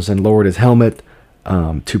Robinson lowered his helmet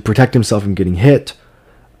to protect himself from getting hit.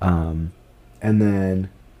 And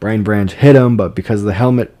then Brian Branch hit him, but because the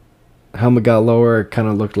helmet got lower, it kind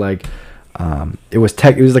of looked like it was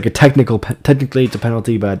like technically it's a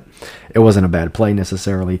penalty, but it wasn't a bad play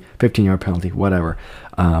necessarily. 15-yard penalty, whatever.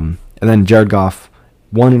 And then Jared Goff,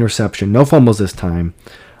 1 interception, no fumbles this time,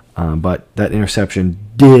 but that interception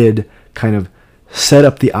did kind of set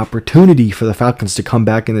up the opportunity for the Falcons to come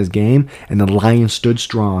back in this game, and the Lions stood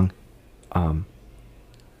strong. 4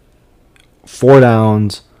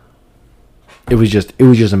 downs. It was just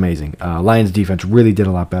amazing. Lions defense really did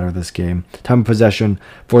a lot better this game. Time of possession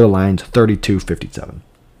for the Lions, 32-57.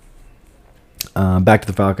 Back to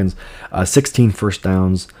the Falcons, 16 first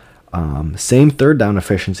downs. Same third down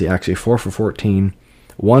efficiency, actually 4 for 14.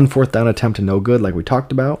 1 fourth down attempt to no good, like we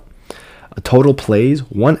talked about. Total plays,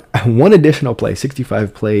 one additional play,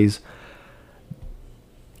 65 plays.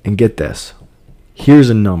 And get this. Here's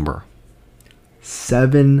a number.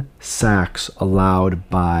 7 sacks allowed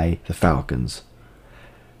by the Falcons.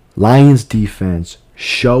 Lions defense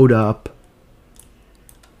showed up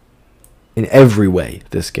in every way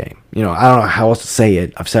this game. I don't know how else to say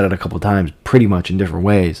it. I've said it a couple times, pretty much in different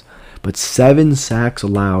ways. But 7 sacks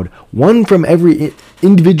allowed. 1 from every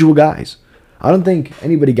individual guys. I don't think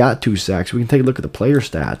anybody got 2 sacks. We can take a look at the player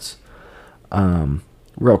stats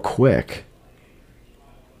real quick.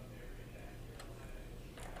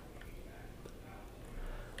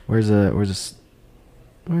 Where is it? Oh,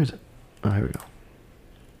 here we go.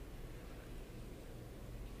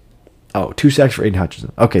 Oh, 2 sacks for Aiden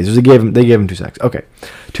Hutchinson. Okay, so they gave him 2 sacks. Okay,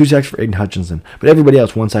 2 sacks for Aiden Hutchinson. But everybody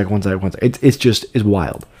else, 1 sack. It's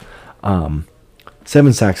wild.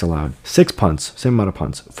 7 sacks allowed, 6 punts, same amount of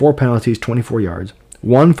punts, 4 penalties, 24 yards,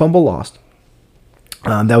 1 fumble lost.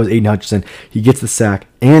 That was Aiden Hutchinson. He gets the sack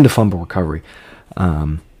and a fumble recovery.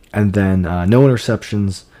 And then no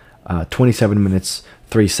interceptions, 27 minutes,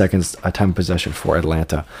 3 seconds time of possession for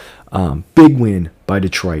Atlanta. Big win by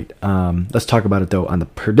Detroit. Let's talk about it, though, on the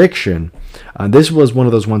prediction. This was one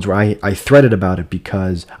of those ones where I threaded about it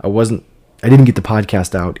because I didn't get the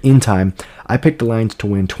podcast out in time. I picked the Lions to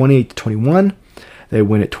win 28-21. They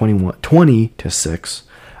win at 20-6.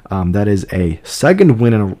 That is a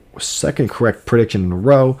second correct prediction in a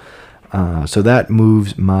row. So that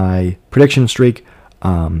moves my prediction streak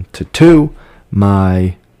to 2.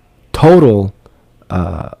 My total,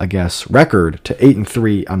 record to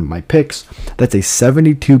 8-3 on my picks. That's a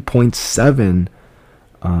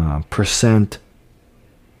 72.7%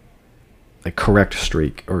 correct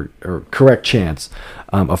streak or correct chance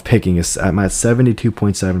of picking. I'm at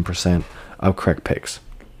 72.7% of correct picks.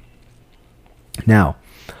 Now,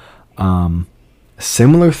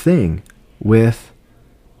 similar thing with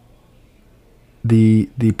the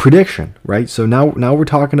prediction, right? So now we're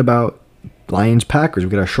talking about Lions Packers.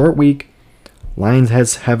 We've got a short week. Lions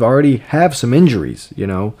already have some injuries,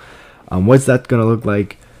 What's that going to look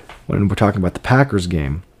like when we're talking about the Packers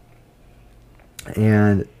game?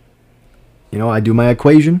 And I do my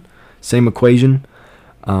equation, same equation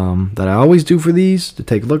that I always do for these to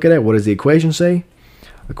take a look at it. What does the equation say?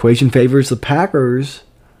 Equation favors the Packers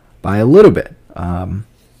by a little bit.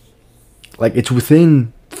 It's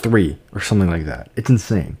within 3 or something like that. It's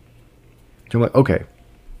insane. So I'm like, okay.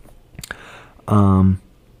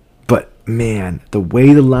 But man, the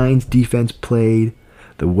way the Lions defense played,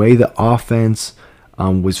 the way the offense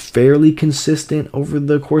was fairly consistent over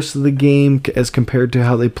the course of the game as compared to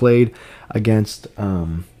how they played against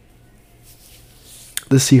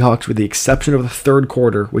the Seahawks with the exception of the third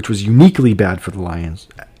quarter, which was uniquely bad for the Lions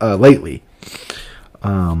lately.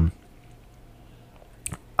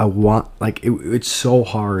 It's so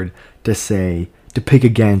hard to pick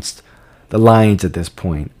against the Lions at this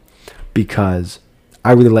point because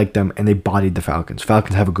I really like them and they bodied the Falcons.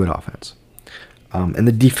 Falcons have a good offense. And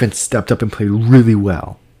the defense stepped up and played really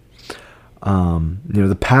well.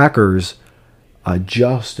 The Packers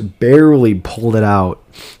just barely pulled it out.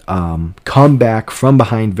 Come back from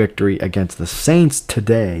behind victory against the Saints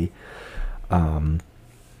today.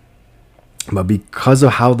 But because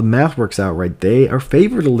of how the math works out, right, they are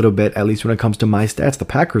favored a little bit, at least when it comes to my stats. The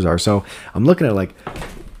Packers are. So I'm looking at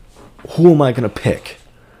who am I going to pick?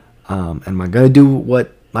 Am I going to do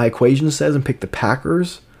what my equation says and pick the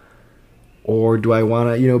Packers? Or do I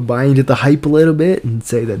want to, buy into the hype a little bit and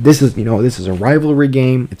say that this is a rivalry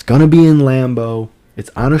game. It's going to be in Lambeau. It's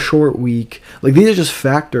on a short week. These are just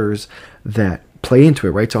factors that play into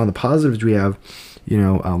it, right? So on the positives, we have,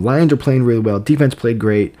 Lions are playing really well. Defense played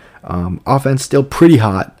great. Offense still pretty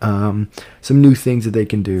hot. Some new things that they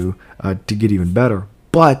can do to get even better.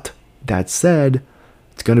 But that said,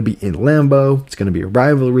 it's going to be in Lambeau. It's going to be a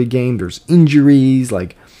rivalry game. There's injuries.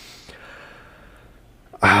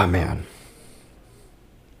 Man.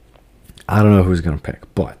 I don't know who's going to pick.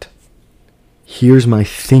 But here's my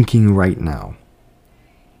thinking right now.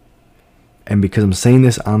 And because I'm saying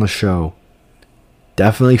this on the show,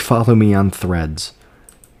 definitely follow me on Threads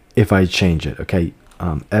if I change it, okay?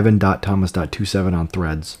 Evan.thomas.27 on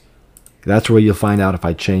Threads. That's where you'll find out if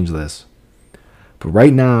I change this. But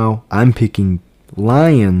right now, I'm picking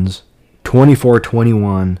Lions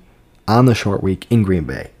 24-21 on the short week in Green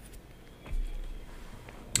Bay.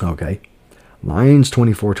 Okay? Lions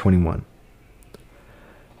 24-21.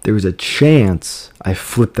 There's a chance I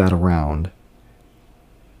flip that around.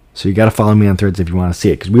 So you got to follow me on Threads if you want to see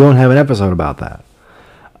it, because we won't have an episode about that.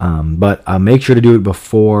 But I'll make sure to do it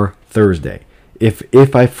before Thursday.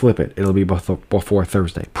 If I flip it, it'll be before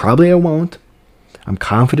Thursday. Probably I won't. I'm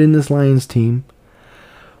confident in this Lions team.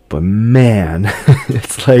 But man, I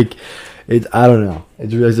don't know.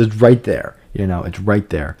 It's right there. It's right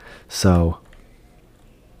there. So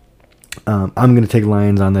I'm gonna take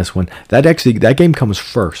Lions on this one. That game comes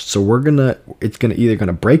first. So it's either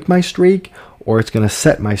gonna break my streak or it's gonna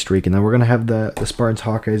set my streak, and then we're gonna have the Spartans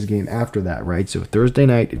Hawkeyes game after that, right? So Thursday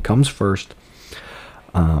night it comes first.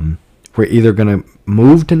 We're either gonna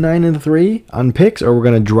move to 9-3 on picks, or we're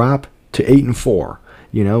gonna drop to 8-4.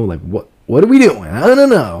 What are we doing? I don't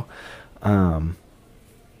know.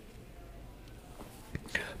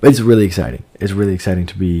 But it's really exciting. It's really exciting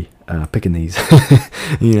to be picking these.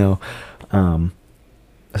 So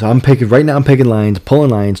I'm picking Lions, pulling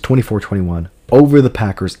Lions 24-21 over the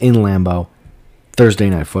Packers in Lambeau. Thursday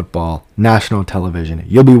Night Football, national television.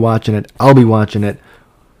 You'll be watching it. I'll be watching it.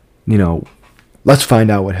 Let's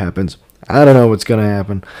find out what happens. I don't know what's going to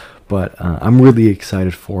happen, but I'm really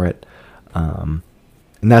excited for it. And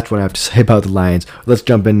that's what I have to say about the Lions. Let's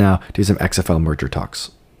jump in now to some XFL merger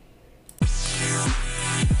talks.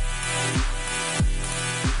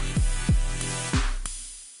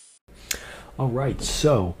 All right,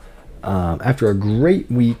 so after a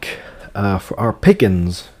great week for our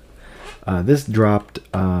pickings, this dropped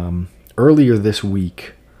earlier this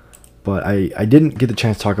week, but I didn't get the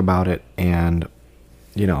chance to talk about it, and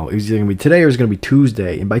it was either going to be today or it's going to be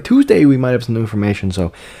Tuesday, and by Tuesday we might have some new information,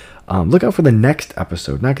 so look out for the next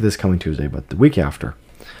episode, not this coming Tuesday, but the week after.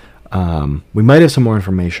 We might have some more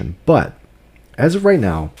information, but as of right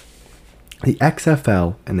now, the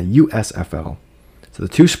XFL and the USFL, so the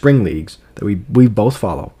two spring leagues that we both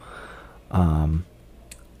follow,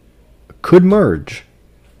 could merge.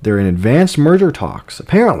 They're in advanced merger talks,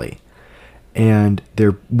 apparently, and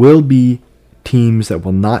there will be teams that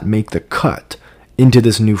will not make the cut into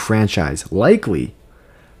this new franchise. Likely,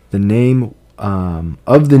 the name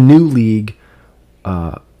of the new league,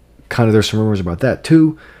 there's some rumors about that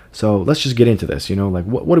too. So let's just get into this.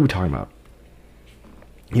 What are we talking about?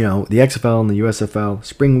 The XFL and the USFL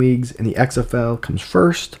spring leagues, and the XFL comes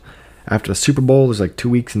first after the Super Bowl. There's 2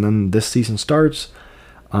 weeks, and then this season starts.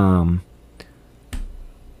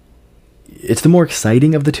 It's the more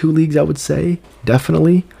exciting of the two leagues, I would say,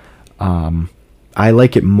 definitely. I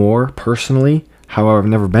like it more personally. However, I've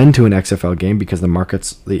never been to an XFL game because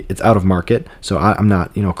it's out of market, so I'm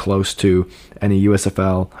not close to any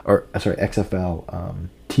XFL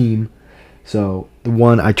team. So the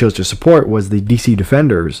one I chose to support was the DC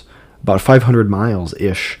Defenders, about 500 miles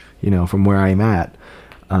ish, from where I'm at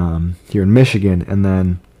here in Michigan, and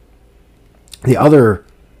then the other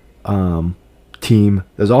team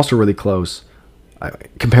that's also really close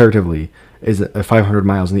comparatively is 500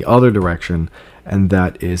 miles in the other direction, and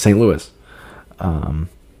that is St. Louis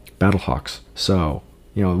Battlehawks. So,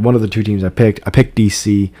 one of the two teams I picked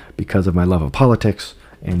DC because of my love of politics,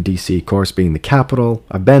 and DC, of course, being the capital.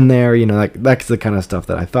 I've been there, that's the kind of stuff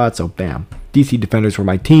that I thought. So, bam, DC Defenders were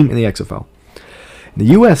my team in the XFL. In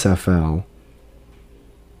the USFL,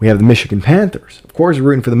 we have the Michigan Panthers. Of course, we're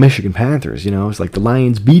rooting for the Michigan Panthers. It's like the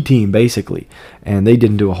Lions B team, basically. And they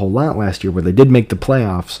didn't do a whole lot last year, but they did make the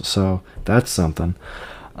playoffs, so that's something.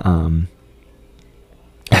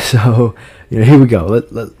 So, here we go.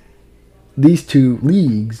 These two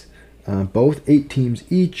leagues, both 8 teams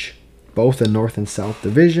each, both in North and South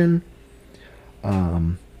Division,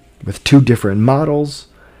 with 2 different models.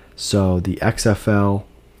 So the XFL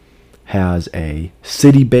has a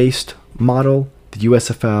city-based model. The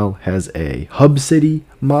USFL has a hub city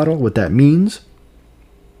model. What that means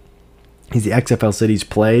is the XFL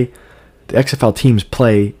teams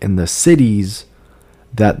play in the cities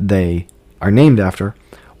that they are named after,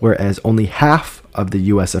 whereas only half of the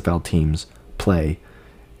USFL teams play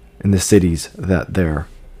in the cities that they're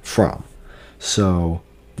from. So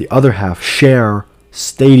the other half share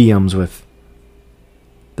stadiums with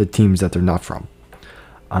the teams that they're not from.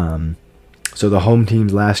 So the home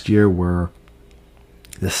teams last year were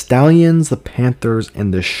the Stallions, the Panthers,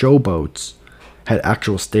 and the Showboats had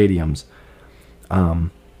actual stadiums.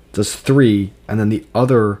 Just 3, and then the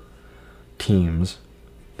other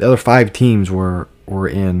 5 teams were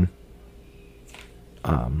in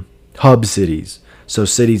hub cities. So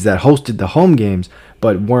cities that hosted the home games,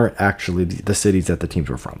 but weren't actually the cities that the teams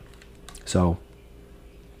were from. So,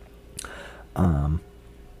 so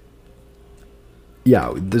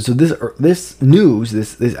this news,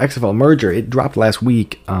 this XFL merger, it dropped last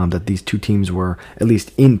week that these two teams were at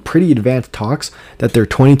least in pretty advanced talks that their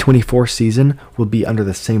 2024 season will be under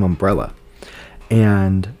the same umbrella.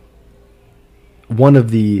 And one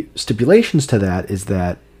of the stipulations to that is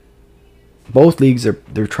that both leagues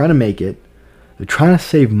they're trying to make it, they're trying to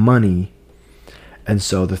save money, and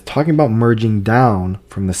so they're talking about merging down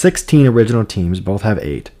from the 16 original teams, both have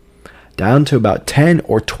 8, down to about 10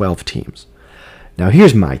 or 12 teams. Now,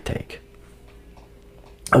 here's my take.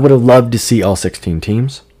 I would have loved to see all 16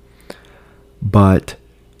 teams, but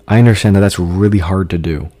I understand that that's really hard to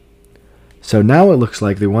do. So now it looks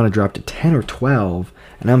like they want to drop to 10 or 12,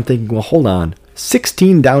 and I'm thinking, well, hold on.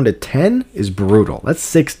 16 down to 10 is brutal. That's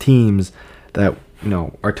 6 teams that,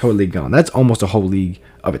 are totally gone. That's almost a whole league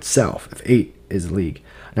of itself, if 8 is a league.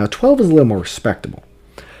 Now, 12 is a little more respectable.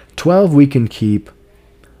 12, we can keep,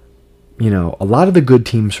 a lot of the good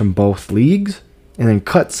teams from both leagues, and then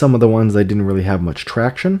cut some of the ones that didn't really have much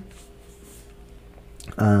traction.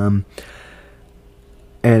 And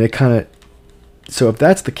it kind of... So if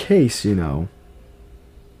that's the case, we're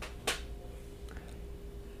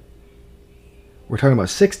talking about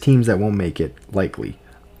 6 teams that won't make it, likely,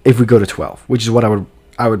 if we go to 12, which is what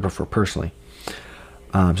I would prefer personally.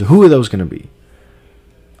 So who are those going to be?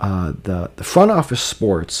 The front office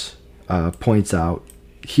sports points out,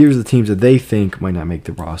 here's the teams that they think might not make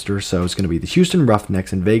the roster. So it's going to be the Houston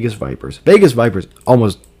Roughnecks and Vegas Vipers. Vegas Vipers,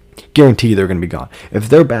 almost guarantee they're going to be gone. If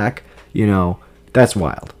they're back, that's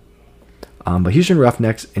wild. But Houston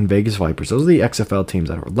Roughnecks and Vegas Vipers, those are the XFL teams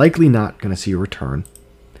that are likely not going to see a return.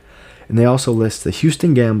 And they also list the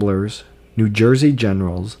Houston Gamblers, New Jersey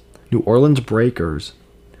Generals, New Orleans Breakers,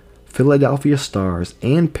 Philadelphia Stars,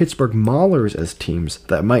 and Pittsburgh Maulers as teams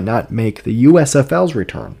that might not make the USFL's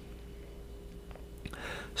return.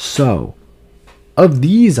 So, of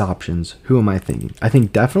these options, who am I thinking? I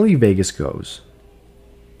think definitely Vegas goes.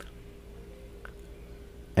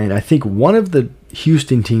 And I think one of the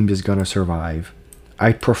Houston teams is going to survive.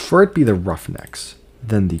 I prefer it be the Roughnecks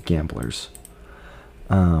than the Gamblers.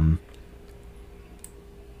 The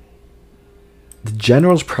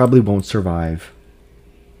Generals probably won't survive.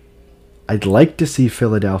 I'd like to see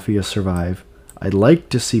Philadelphia survive. I'd like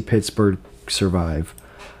to see Pittsburgh survive.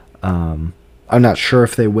 I'm not sure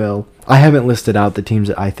if they will. I haven't listed out the teams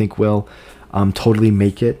that I think will totally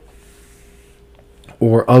make it.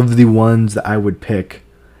 Or of the ones that I would pick,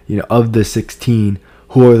 of the 16,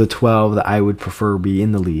 who are the 12 that I would prefer be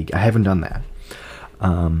in the league. I haven't done that.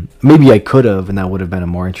 Maybe I could have, and that would have been a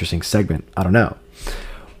more interesting segment. I don't know.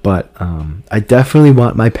 But I definitely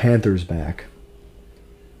want my Panthers back.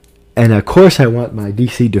 And of course I want my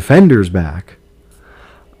DC Defenders back.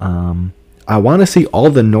 I want to see all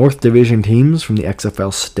the North Division teams from the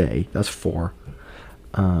XFL stay. That's 4.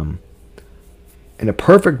 In a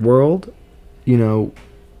perfect world, the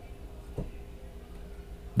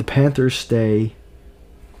Panthers stay.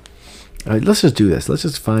 Let's just do this. Let's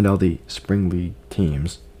just find all the Spring League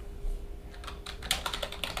teams.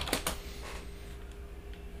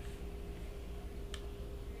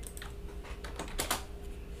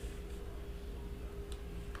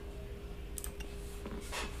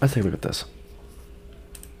 let's take a look at this.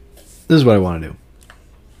 This is what I want to do.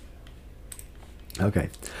 Okay,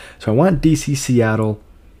 so I want DC Seattle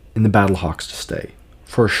and the Battlehawks to stay,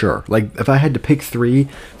 for sure. Like, if I had to pick 3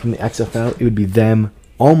 from the XFL, it would be them,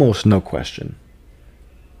 almost no question.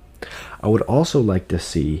 I would also like to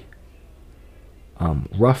see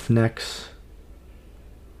Roughnecks.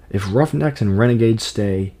 If Roughnecks and Renegades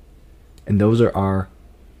stay, and those are our,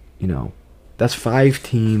 that's 5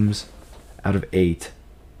 teams out of 8.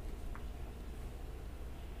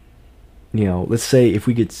 Let's say if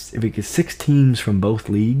we get 6 teams from both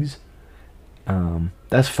leagues,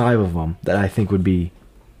 that's 5 of them that I think would be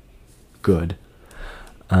good.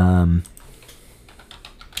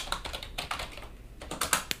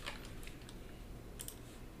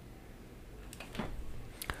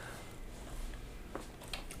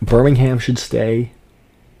 Birmingham should stay.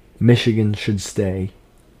 Michigan should stay.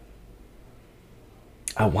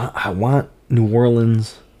 I want New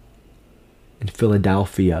Orleans and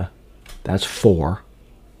Philadelphia. That's 4.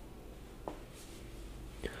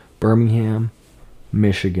 Birmingham,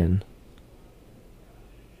 Michigan,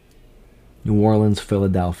 New Orleans,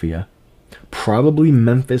 Philadelphia. Probably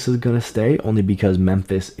Memphis is going to stay, only because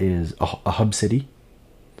Memphis is a hub city.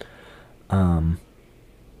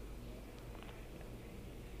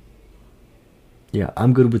 Yeah,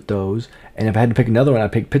 I'm good with those. And if I had to pick another one,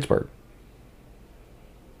 I'd pick Pittsburgh.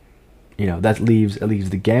 That leaves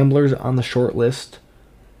the Gamblers on the short list.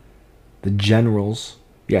 The Generals.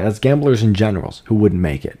 Yeah, that's Gamblers and Generals who wouldn't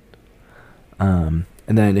make it. And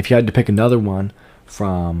then if you had to pick another one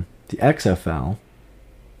from the XFL,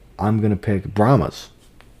 I'm going to pick Brahmas.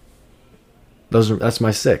 That's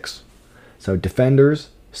my 6. So Defenders,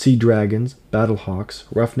 Sea Dragons, Battlehawks,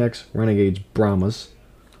 Roughnecks, Renegades, Brahmas.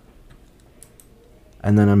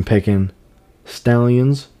 And then I'm picking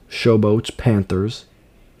Stallions, Showboats, Panthers,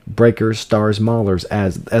 Breakers, Stars, Maulers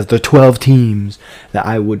as the 12 teams that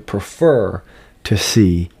I would prefer to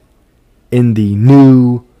see in the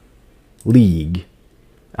new league,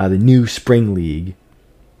 the new spring league.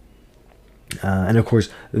 And of course,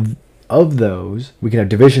 of those, we can have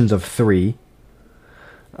divisions of 3.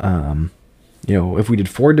 If we did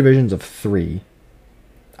 4 divisions of 3,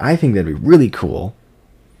 I think that'd be really cool.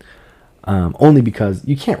 Only because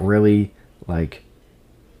you can't really, there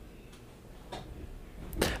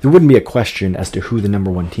wouldn't be a question as to who the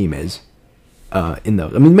number 1 team is in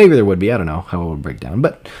those. I mean, maybe there would be. I don't know how it would break down.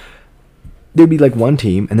 But there'd be 1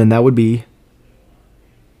 team, and then that would be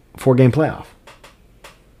 4-game playoff.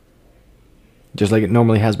 Just like it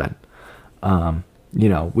normally has been.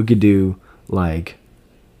 We could do,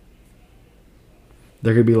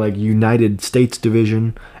 there could be, United States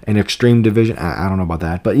Division and Extreme Division. I don't know about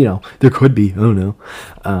that. But, there could be. I don't know.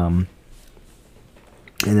 And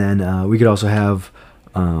then we could also have,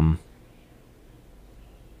 a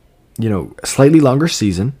slightly longer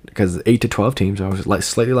season. Because 8 to 12 teams. I was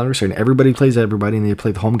slightly longer season. Everybody plays everybody. And they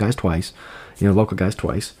play the home guys twice. Local guys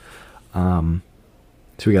twice. So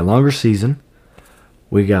we got longer season.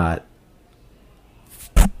 We got...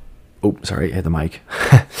 Oh, sorry. I hit the mic.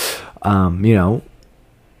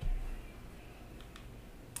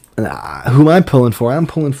 Who am I pulling for? I'm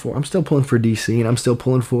still pulling for DC, and I'm still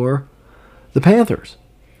pulling for the Panthers.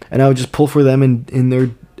 And I would just pull for them in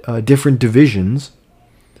their different divisions,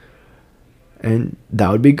 and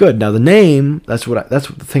that would be good. Now the name, that's the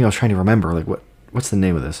thing I was trying to remember. What's the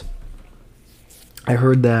name of this? I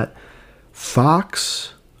heard that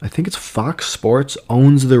Fox, I think it's Fox Sports,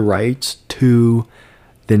 owns the rights to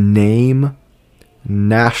the name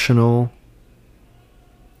National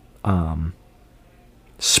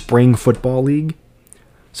Spring Football League.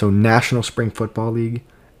 So National Spring Football League,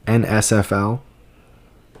 NSFL,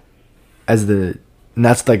 and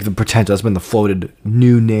that's the potential. That's been the floated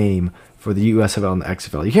new name for the USFL and the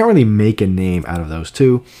XFL. You can't really make a name out of those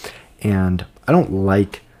two, and I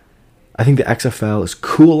think the XFL is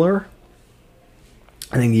cooler.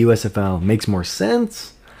 I think the USFL makes more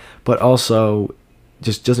sense, but also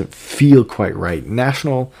just doesn't feel quite right.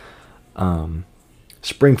 National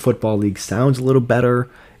Spring Football League sounds a little better.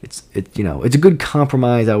 It's a good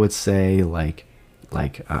compromise, I would say,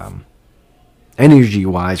 energy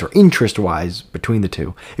wise or interest wise between the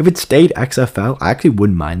two. If it stayed XFL, I actually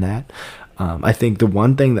wouldn't mind that. I think the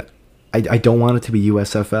one thing that I don't want it to be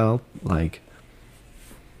USFL.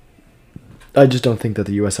 I just don't think that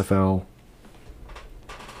the USFL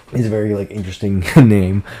is a very interesting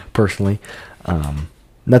name personally.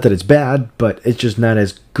 Not that it's bad, but it's just not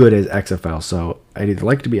as good as XFL. So I'd either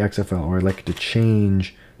like it to be XFL or I'd like it to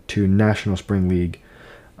change to National Spring League.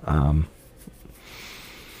 And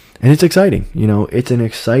it's exciting. It's an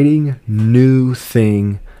exciting new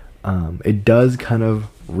thing. It does kind of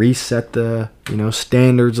reset the,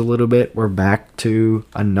 standards a little bit. We're back to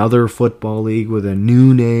another football league with a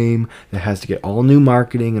new name that has to get all new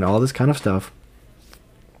marketing and all this kind of stuff.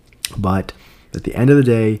 But at the end of the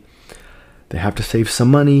day, they have to save some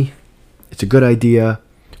money. It's a good idea.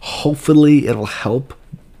 Hopefully it'll help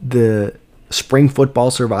the spring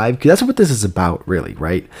football survive, because that's what this is about, really,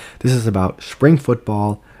 right? This is about spring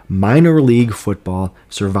football, minor league football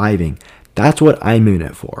surviving. That's what I'm in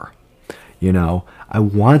it for. I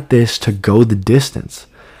want this to go the distance.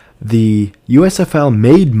 The USFL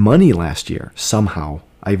made money last year somehow.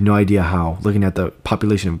 I have no idea how, looking at the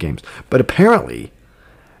population of games. But apparently,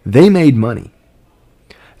 they made money.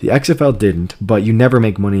 The XFL didn't, but you never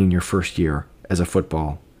make money in your first year as a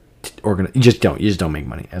football organization. You just don't make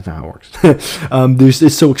money. That's not how it works.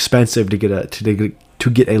 It's so expensive to get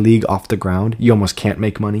a league off the ground. You almost can't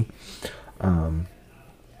make money. So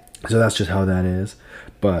that's just how that is.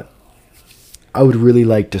 But I would really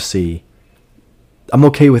like to see. I'm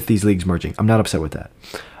okay with these leagues merging. I'm not upset with that.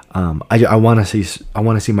 I want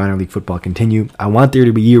to see minor league football continue. I want there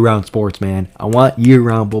to be year-round sports, man. I want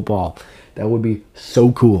year-round football. That would be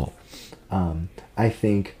so cool. I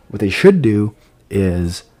think what they should do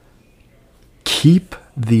is keep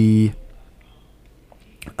the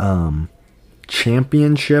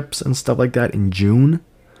championships and stuff like that in June.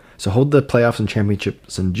 So hold the playoffs and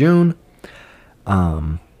championships in June.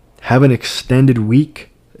 Have an extended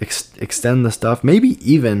week. Extend the stuff. Maybe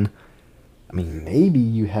you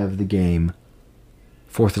have the game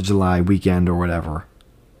 4th of July weekend or whatever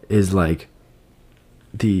is like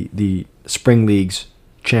the spring league's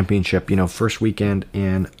championship, first weekend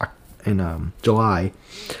in July,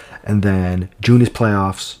 and then June is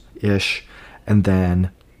playoffs ish, and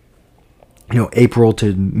then April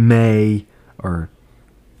to May, or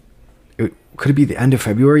could it be the end of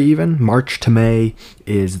February even? March to May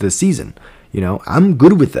is the season. I'm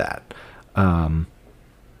good with that.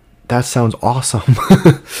 That sounds awesome.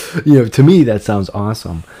 To me, that sounds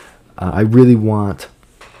awesome. I really want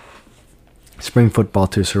spring football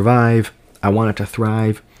to survive. I want it to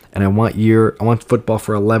thrive, and I want football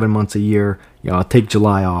for 11 months a year. I'll take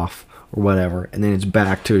July off or whatever, and then it's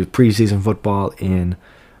back to preseason football in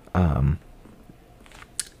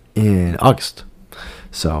August.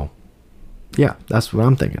 So, yeah, that's what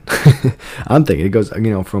I'm thinking. I'm thinking it goes,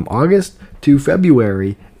 from August to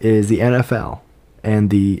February is the NFL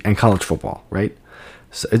and college football, right?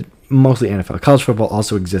 So mostly NFL. College football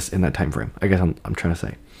also exists in that time frame, I guess I'm trying to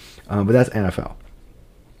say. But that's NFL.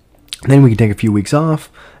 Then we can take a few weeks off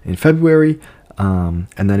in February, and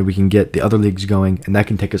then we can get the other leagues going, and that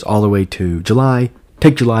can take us all the way to July.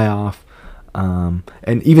 Take July off, and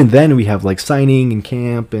even then we have like signing and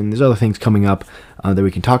camp, and there's other things coming up that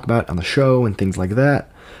we can talk about on the show and things like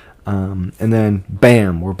that. And then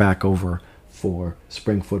bam, we're back over for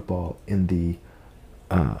spring football in the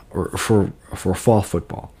or for fall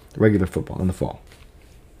football, regular football in the fall.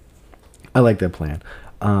 I like that plan.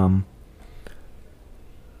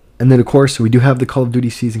 And then, of course, we do have the Call of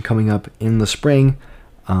Duty season coming up in the spring.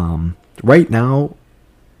 Right now,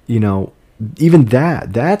 even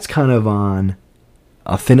that's kind of on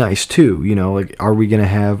a thin ice too. Like, are we going to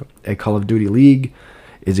have a Call of Duty league?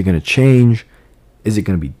 Is it going to change? Is it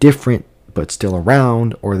going to be different but still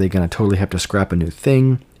around? Or are they going to totally have to scrap a new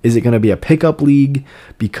thing? Is it going to be a pickup league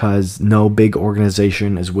because no big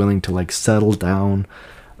organization is willing to settle down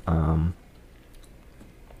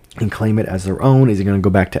and claim it as their own? Is it going to go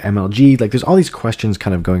back to MLG? There's all these questions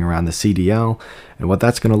kind of going around the CDL and what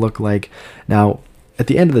that's going to look like. Now, at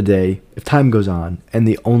the end of the day, if time goes on and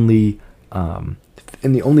the only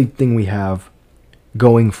thing we have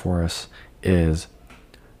going for us is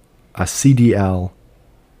a CDL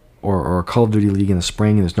or a Call of Duty league in the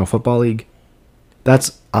spring and there's no football league,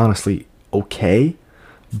 that's honestly okay.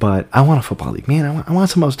 But I want a football league, man. I want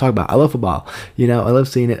someone else to talk about. I love football. I love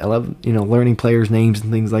seeing it. I love, learning players' names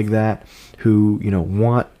and things like that who,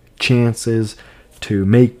 want chances to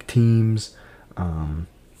make teams. I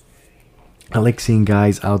like seeing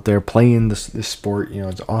guys out there playing this sport.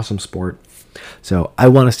 It's an awesome sport. So I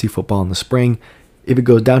want to see football in the spring. If it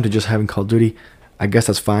goes down to just having Call of Duty, I guess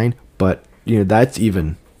that's fine. But, that's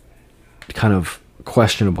even kind of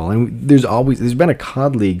questionable. And there's been a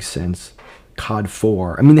COD league since COD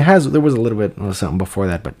 4. I mean, there was a little bit of something before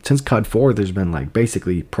that, but since COD 4, there's been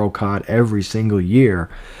basically pro COD every single year.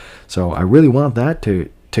 So I really want that to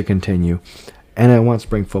continue, and I want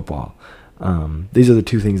spring football. These are the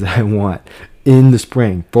two things that I want in the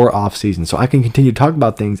spring for off season, so I can continue to talk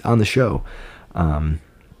about things on the show. There's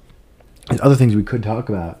other things we could talk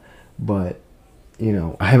about, but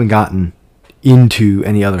I haven't gotten into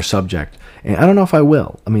any other subject And I don't know if I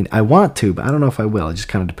will. I mean, I want to, but I don't know if I will. It just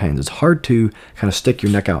kind of depends. It's hard to kind of stick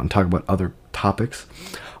your neck out and talk about other topics,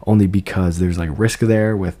 only because there's like risk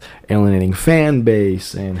there with alienating fan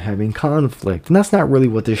base and having conflict. And that's not really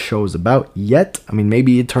what this show is about yet. I mean,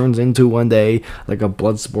 maybe it turns into one day like a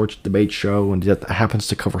blood sports debate show and that happens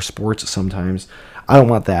to cover sports sometimes. I don't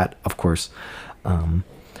want that, of course.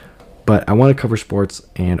 But I want to cover sports,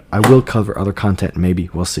 and I will cover other content, maybe.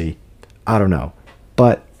 We'll see. I don't know.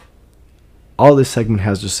 But all this segment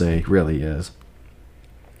has to say really is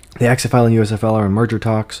the XFL and USFL are in merger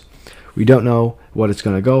talks. We don't know what it's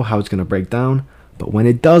going to go, how it's going to break down. But when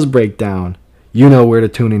it does break down, you know where to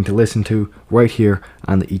tune in to listen to right here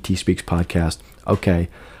on the ET Speaks podcast. Okay,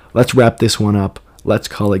 let's wrap this one up. Let's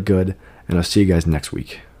call it good. And I'll see you guys next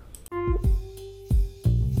week.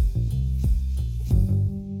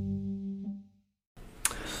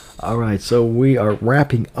 All right, so we are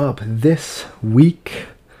wrapping up this week,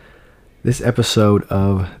 this episode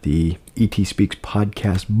of the ET Speaks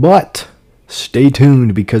podcast. But stay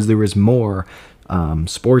tuned because there is more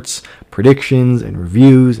sports predictions and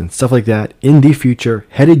reviews and stuff like that in the future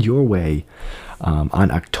headed your way.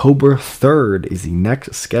 On October 3rd is the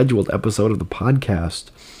next scheduled episode of the podcast,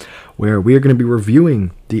 where we are going to be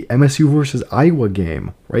reviewing the MSU versus Iowa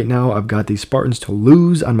game. Right now, I've got the Spartans to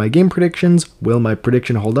lose on my game predictions. Will my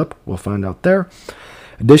prediction hold up? We'll find out there.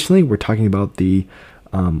 Additionally, we're talking about the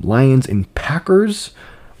Lions and Packers.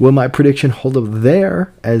 Will my prediction hold up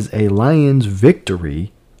there as a Lions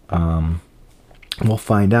victory? We'll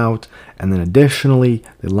find out. And then additionally,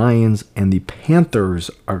 the Lions and the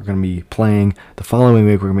Panthers are going to be playing the following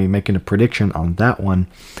week. We're going to be making a prediction on that one.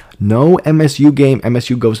 No MSU game.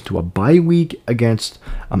 MSU goes into a bye week against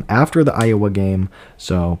after the Iowa game.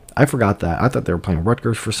 So I forgot that. I thought they were playing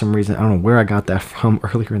Rutgers for some reason. I don't know where I got that from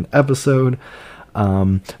earlier in the episode.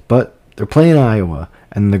 But they're playing Iowa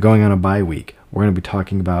and they're going on a bye week. We're going to be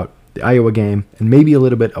talking about the Iowa game and maybe a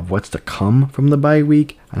little bit of what's to come from the bye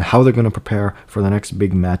week and how they're going to prepare for the next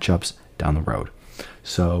big matchups down the road.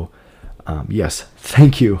 So, yes,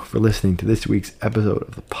 thank you for listening to this week's episode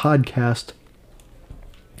of the podcast.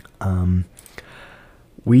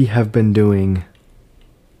 We have been doing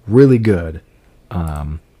really good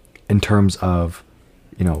in terms of,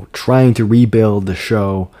 trying to rebuild the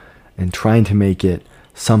show and trying to make it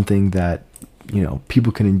something that,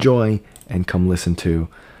 people can enjoy and come listen to.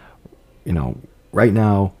 Right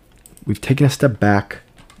now, we've taken a step back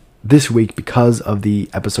this week because of the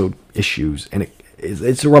episode issues, and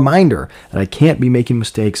it's a reminder that I can't be making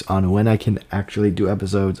mistakes on when I can actually do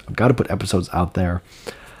episodes. I've got to put episodes out there.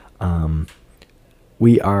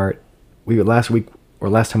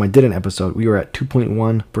 Last time I did an episode, we were at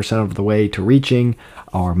 2.1% of the way to reaching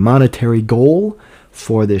our monetary goal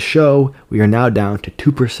for this show. We are now down to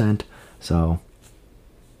 2%. So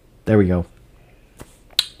there we go.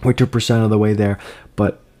 We're 2% of the way there,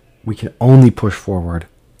 but we can only push forward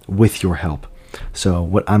with your help. So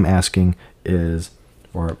what I'm asking is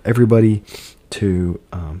for everybody to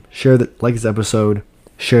share this episode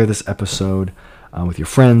with your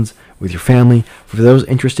friends, with your family, for those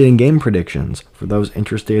interested in game predictions, for those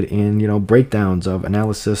interested in breakdowns of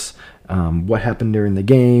analysis, what happened during the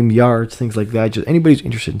game, yards, things like that. Just anybody who's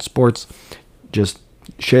interested in sports, just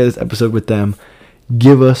share this episode with them.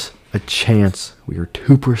 Give us a chance. We are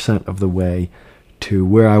 2% of the way to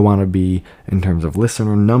where I want to be in terms of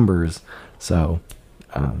listener numbers. So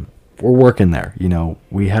we're working there.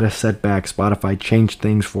 We had a setback. Spotify changed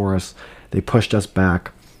things for us. They pushed us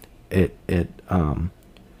back. It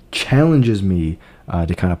challenges me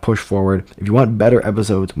to kind of push forward. If you want better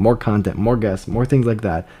episodes, more content, more guests, more things like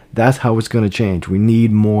that, that's how it's going to change. We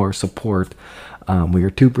need more support. We are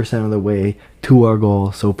 2% of the way to our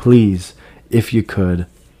goal. So please, if you could,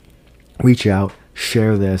 reach out,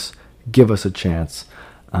 share this, give us a chance.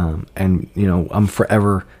 And I'm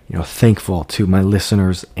forever, thankful to my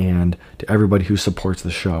listeners and to everybody who supports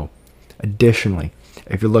the show. Additionally,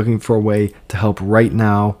 if you're looking for a way to help right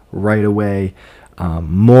now, right away,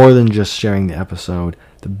 more than just sharing the episode,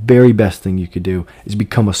 the very best thing you could do is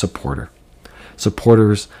become a supporter.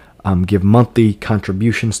 Supporters give monthly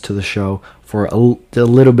contributions to the show for a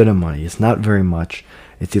little bit of money. It's not very much.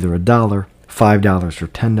 It's either $1, $5, or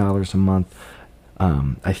 $10 a month.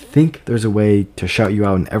 I think there's a way to shout you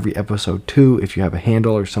out in every episode too if you have a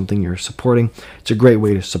handle or something you're supporting. It's a great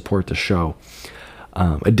way to support the show.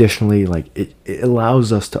 Additionally, it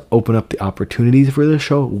allows us to open up the opportunities for the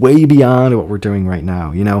show way beyond what we're doing right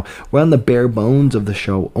now. We're on the bare bones of the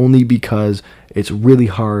show only because it's really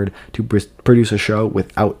hard to produce a show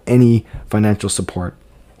without any financial support.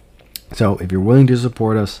 So if you're willing to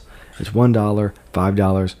support us, it's $1,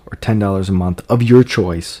 $5, or $10 a month of your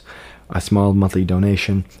choice. a small monthly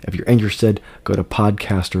donation. If you're interested, go to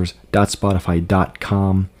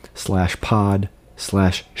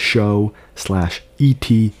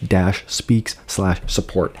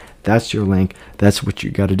podcasters.spotify.com/pod/show/et-speaks/support. That's your link. That's what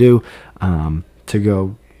you got to do to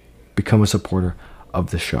go become a supporter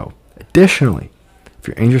of the show. Additionally, if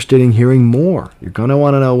you're interested in hearing more, you're going to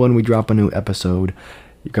want to know when we drop a new episode.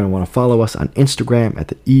 You're going to want to follow us on Instagram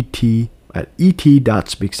at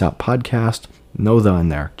et.speaks.podcast. No the in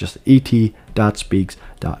there, just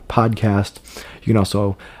et.speaks.podcast. You can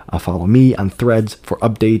also follow me on Threads for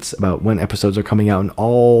updates about when episodes are coming out and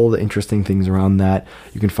all the interesting things around that.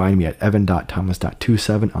 You can find me at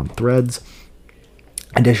evan.thomas.27 on Threads.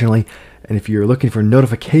 Additionally, and if you're looking for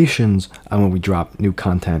notifications on when we drop new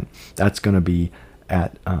content, that's going to be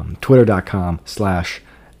at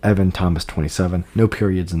twitter.com/EvanThomas27. No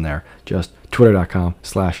periods in there, just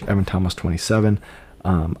twitter.com/EvanThomas27.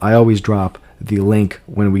 I always drop the link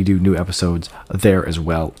when we do new episodes there as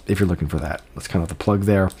well, if you're looking for that. That's kind of the plug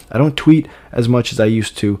there. I don't tweet as much as I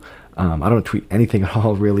used to. I don't tweet anything at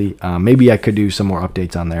all, really. Maybe I could do some more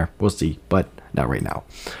updates on there. We'll see, but not right now.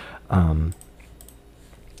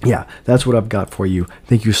 Yeah, that's what I've got for you.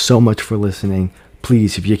 Thank you so much for listening.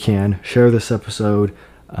 Please, if you can, share this episode,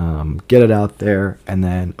 get it out there, and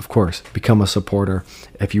then, of course, become a supporter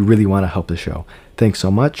if you really want to help the show. Thanks so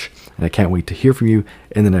much, and I can't wait to hear from you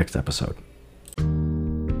in the next episode.